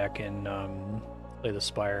claw deck in Play the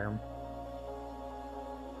Spire.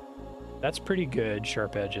 That's pretty good,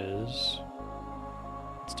 sharp edges.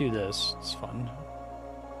 Let's do this, it's fun.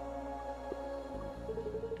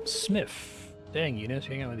 Smith. Dang, you know,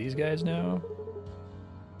 hanging out with these guys now?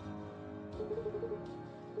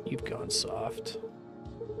 You've gone soft.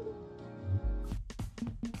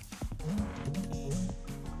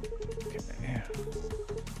 Okay.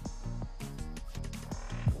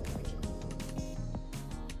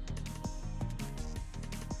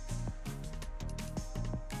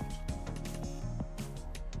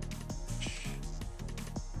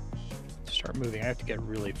 Start moving. I have to get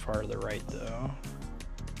really far to the right, though.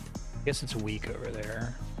 I guess it's weak over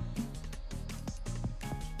there.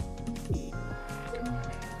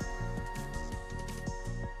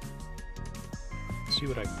 See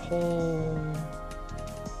what I pull.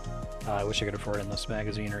 I wish I could afford Endless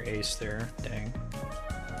Magazine or Ace there. Dang.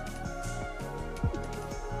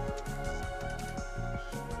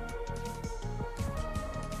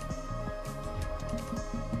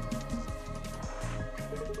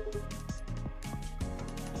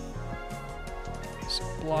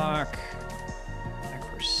 Block. Back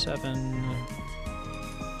for 7.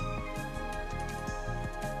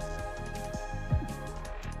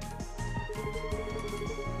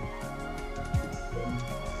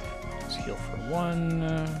 Let's heal for 1.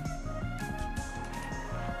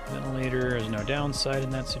 Ventilator is no downside in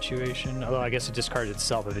that situation. Although I guess it discards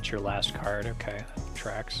itself if it's your last card. Okay, that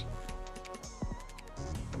tracks.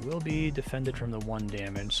 It will be defended from the 1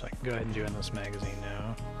 damage, so I can go ahead and do Endless Magazine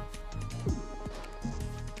now.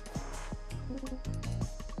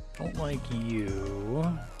 Don't like you.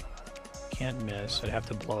 Can't miss. I'd have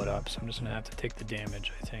to blow it up, so I'm just gonna have to take the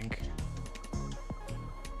damage, I think.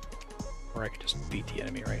 Or I could just beat the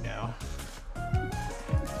enemy right now.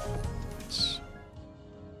 Nice.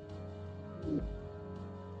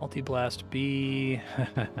 Multi-Blast B.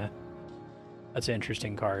 That's an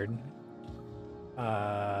interesting card.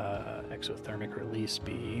 Exothermic Release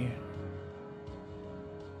B.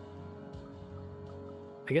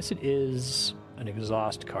 I guess it is an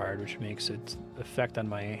exhaust card, which makes its effect on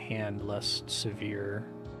my hand less severe.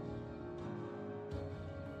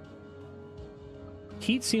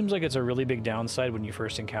 Heat seems like it's a really big downside when you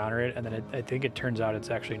first encounter it, and then I think it turns out it's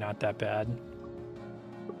actually not that bad.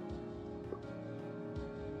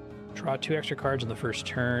 Draw 2 extra cards on the first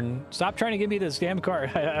turn. Stop trying to give me this damn card.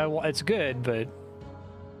 It's good, but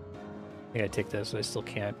I gotta take this. I still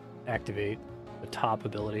can't activate the top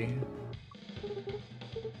ability.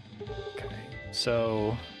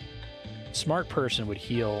 So, smart person would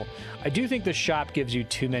heal. I do think the shop gives you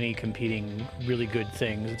too many competing really good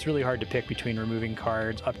things. It's really hard to pick between removing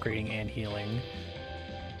cards, upgrading, and healing.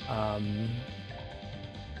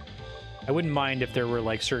 I wouldn't mind if there were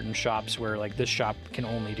like certain shops where like this shop can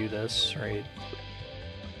only do this, right?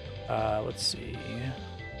 Let's see.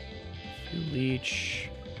 Leech.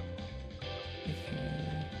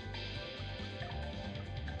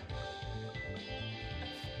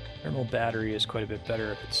 Thermal battery is quite a bit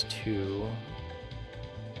better if it's 2.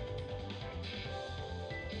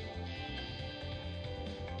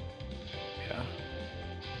 Yeah.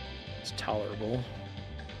 It's tolerable.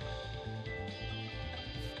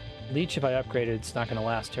 Leech, if I upgrade it, it's not going to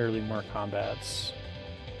last terribly more combats.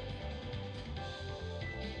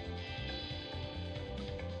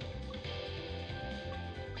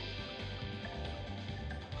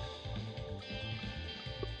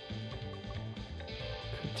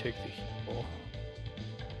 Could take the heal.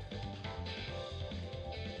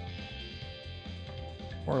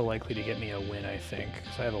 More likely to get me a win, I think,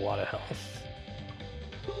 because I have a lot of health.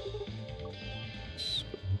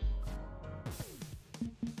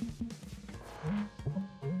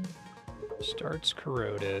 Starts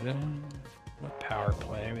corroded. What power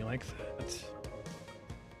play? We like that.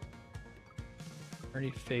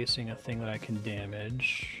 Already facing a thing that I can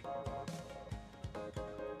damage.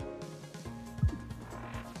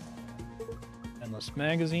 Endless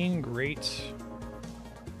magazine, great.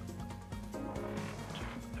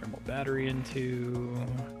 Thermal battery into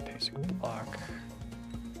basic block.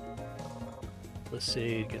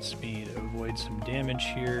 Lisade gets me to avoid some damage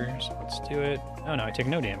here, so let's do it. Oh no, I take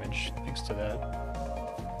no damage, thanks to that.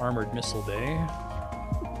 Armored Missile Bay.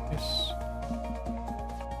 Nice.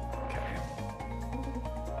 Okay.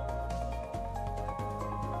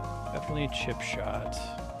 Definitely chip shot.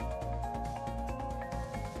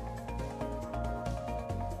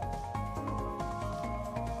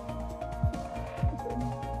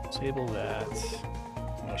 Disable that.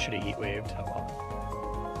 I should have heat waved. How long?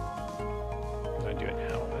 I do it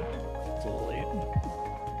now, but it's a little late.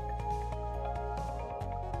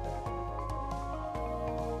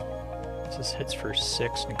 This hits for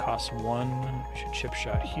 6 and costs 1. I should chip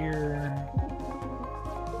shot here.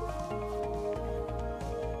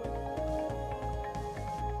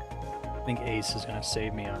 I think Ace is going to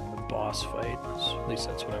save me on the boss fight. At least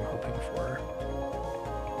that's what I'm hoping for.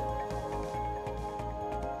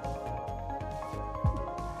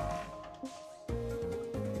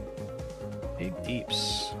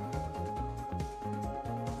 Deeps.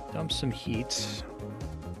 Dump some heat.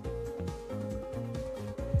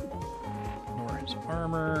 Ignore his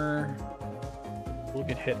armor. We'll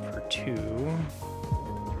get hit for 2.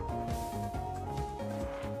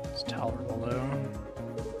 It's tolerable though.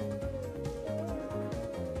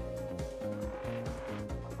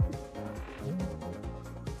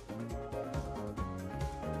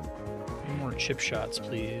 Any more chip shots,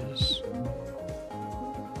 please.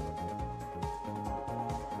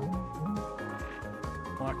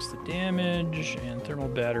 The damage, and thermal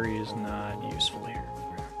battery is not useful here.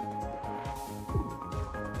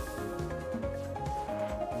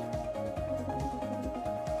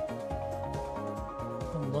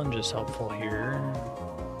 Lunge is helpful here.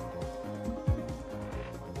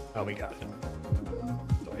 Oh, we got it.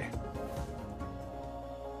 Boy.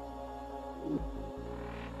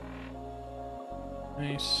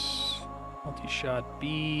 Nice. Multi-shot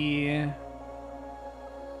B.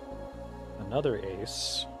 Another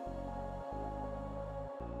ace.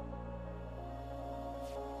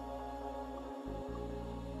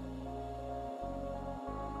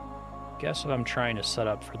 Guess if I'm trying to set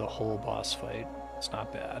up for the whole boss fight, it's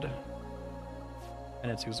not bad.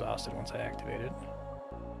 And it's exhausted once I activate it.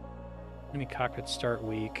 Enemy cockpit start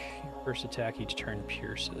weak. First attack each turn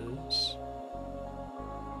pierces.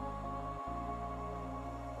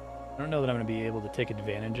 I don't know that I'm going to be able to take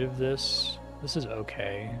advantage of this. This is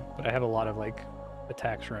okay, but I have a lot of like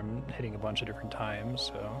attacks where I'm hitting a bunch of different times,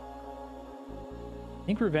 so. I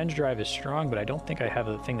think Revenge Drive is strong, but I don't think I have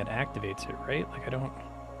the thing that activates it, right? Like I don't...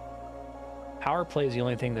 Power play is the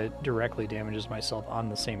only thing that directly damages myself on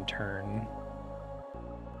the same turn.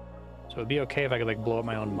 So it'd be okay if I could like blow up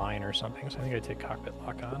my own mine or something, so I think I'd take Cockpit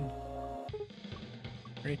Lock on.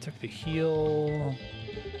 Already took the heal.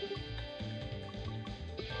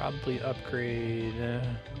 Probably upgrade...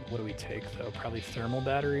 what do we take though? Probably Thermal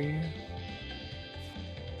Battery.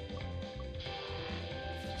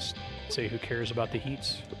 Just say who cares about the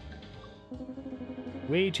heat.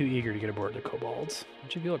 Way too eager to get aboard the Cobalt.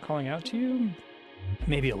 Did you feel it calling out to you?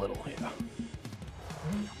 Maybe a little, yeah.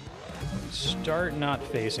 Start not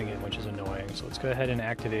facing it, which is annoying, so let's go ahead and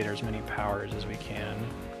activate as many powers as we can.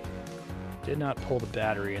 Did not pull the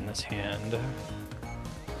battery in this hand.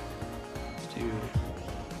 Let's do...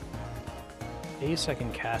 Ace I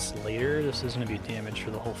can cast later. This is going to be damage for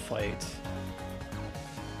the whole fight.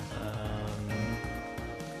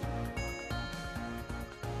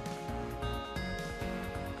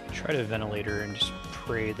 Try to ventilator and just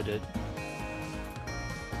pray that it...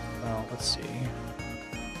 Well, let's see.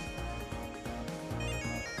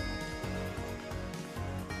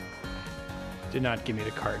 Did not give me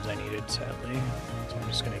the cards I needed, sadly. So I'm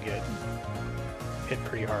just gonna get hit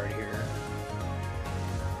pretty hard here.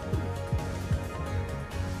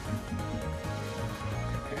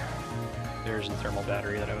 Okay. There's the thermal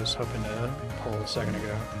battery that I was hoping to pull a second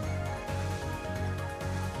ago.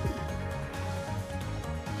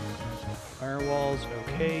 Firewall's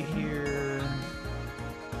okay here.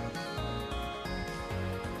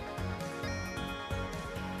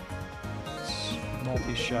 Let's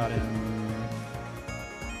multi-shot him.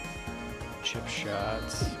 Chip shot.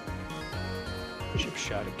 Chip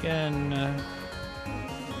shot again.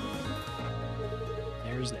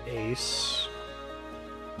 There's the ace.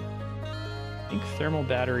 I think thermal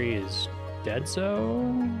battery is dead, so?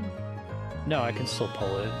 No, I can still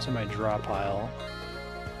pull it. It's in my draw pile.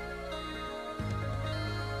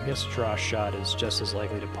 I guess draw shot is just as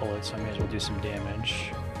likely to pull it, so I may as well do some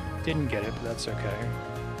damage. Didn't get it, but that's okay.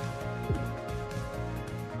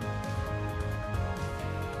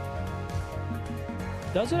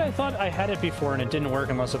 Does it? I thought I had it before and it didn't work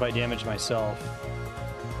unless if I damaged myself.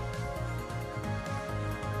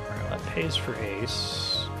 Alright, well, that pays for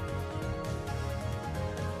ace.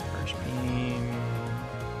 First beam.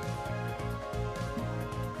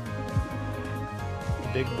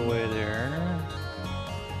 Big boy there.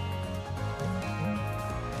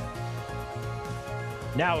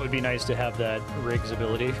 Now it would be nice to have that Riggs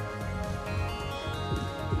ability.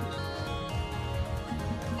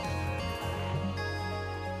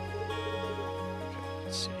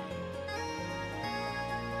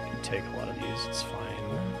 Take a lot of these, it's fine.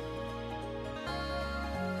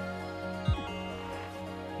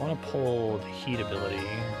 I want to pull the heat ability.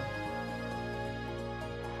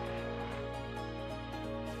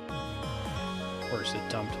 Of course, it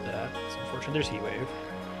dumped that. It's unfortunate. There's heat wave.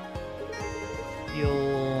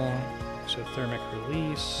 Heal. Exothermic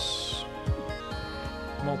release.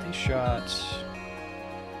 Multi-shot.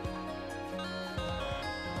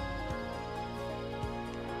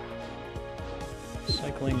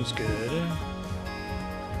 Cycling's good.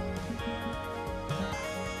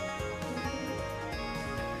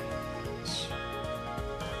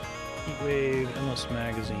 Heat wave, endless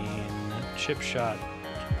magazine, chip shot,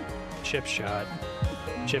 chip shot,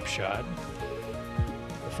 chip shot.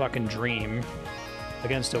 A fucking dream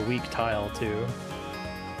against a weak tile too.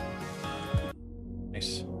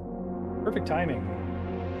 Nice. Perfect timing.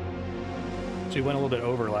 So we went a little bit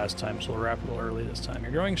over last time, so we'll wrap a little early this time.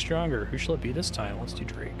 You're growing stronger. Who shall it be this time? Let's do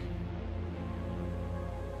Drake.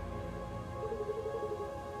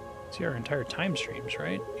 See our entire time streams,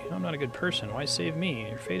 right? You know, I'm not a good person. Why save me?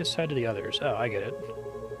 Your fate is tied to the others. Oh, I get it.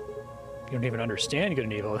 You don't even understand good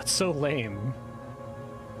and evil. That's so lame.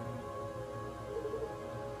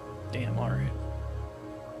 Damn, alright.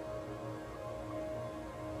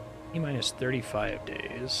 E-minus 35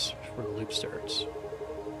 days before the loop starts.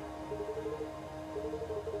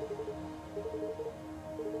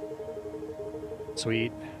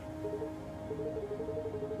 Sweet.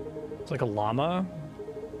 It's like a llama.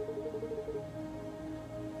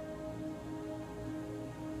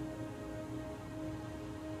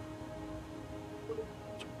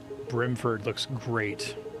 Brimford looks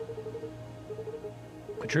great.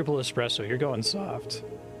 Quadruple espresso, you're going soft.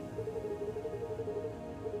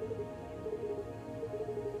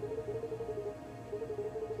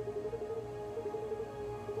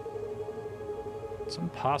 Some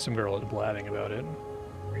possum girl is blabbing about it.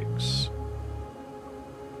 Freaks.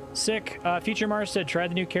 Sick. Feature Marstead. Try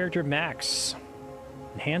the new character Max.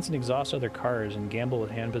 Enhance and exhaust other cars and gamble with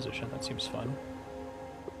hand position. That seems fun.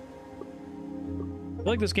 I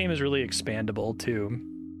feel like this game is really expandable too.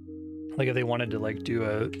 Like if they wanted to like do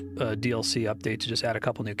a DLC update to just add a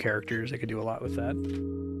couple new characters, they could do a lot with that.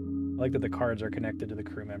 I like that the cards are connected to the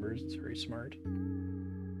crew members. It's very smart.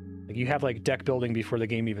 Like you have like deck building before the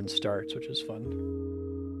game even starts, which is fun.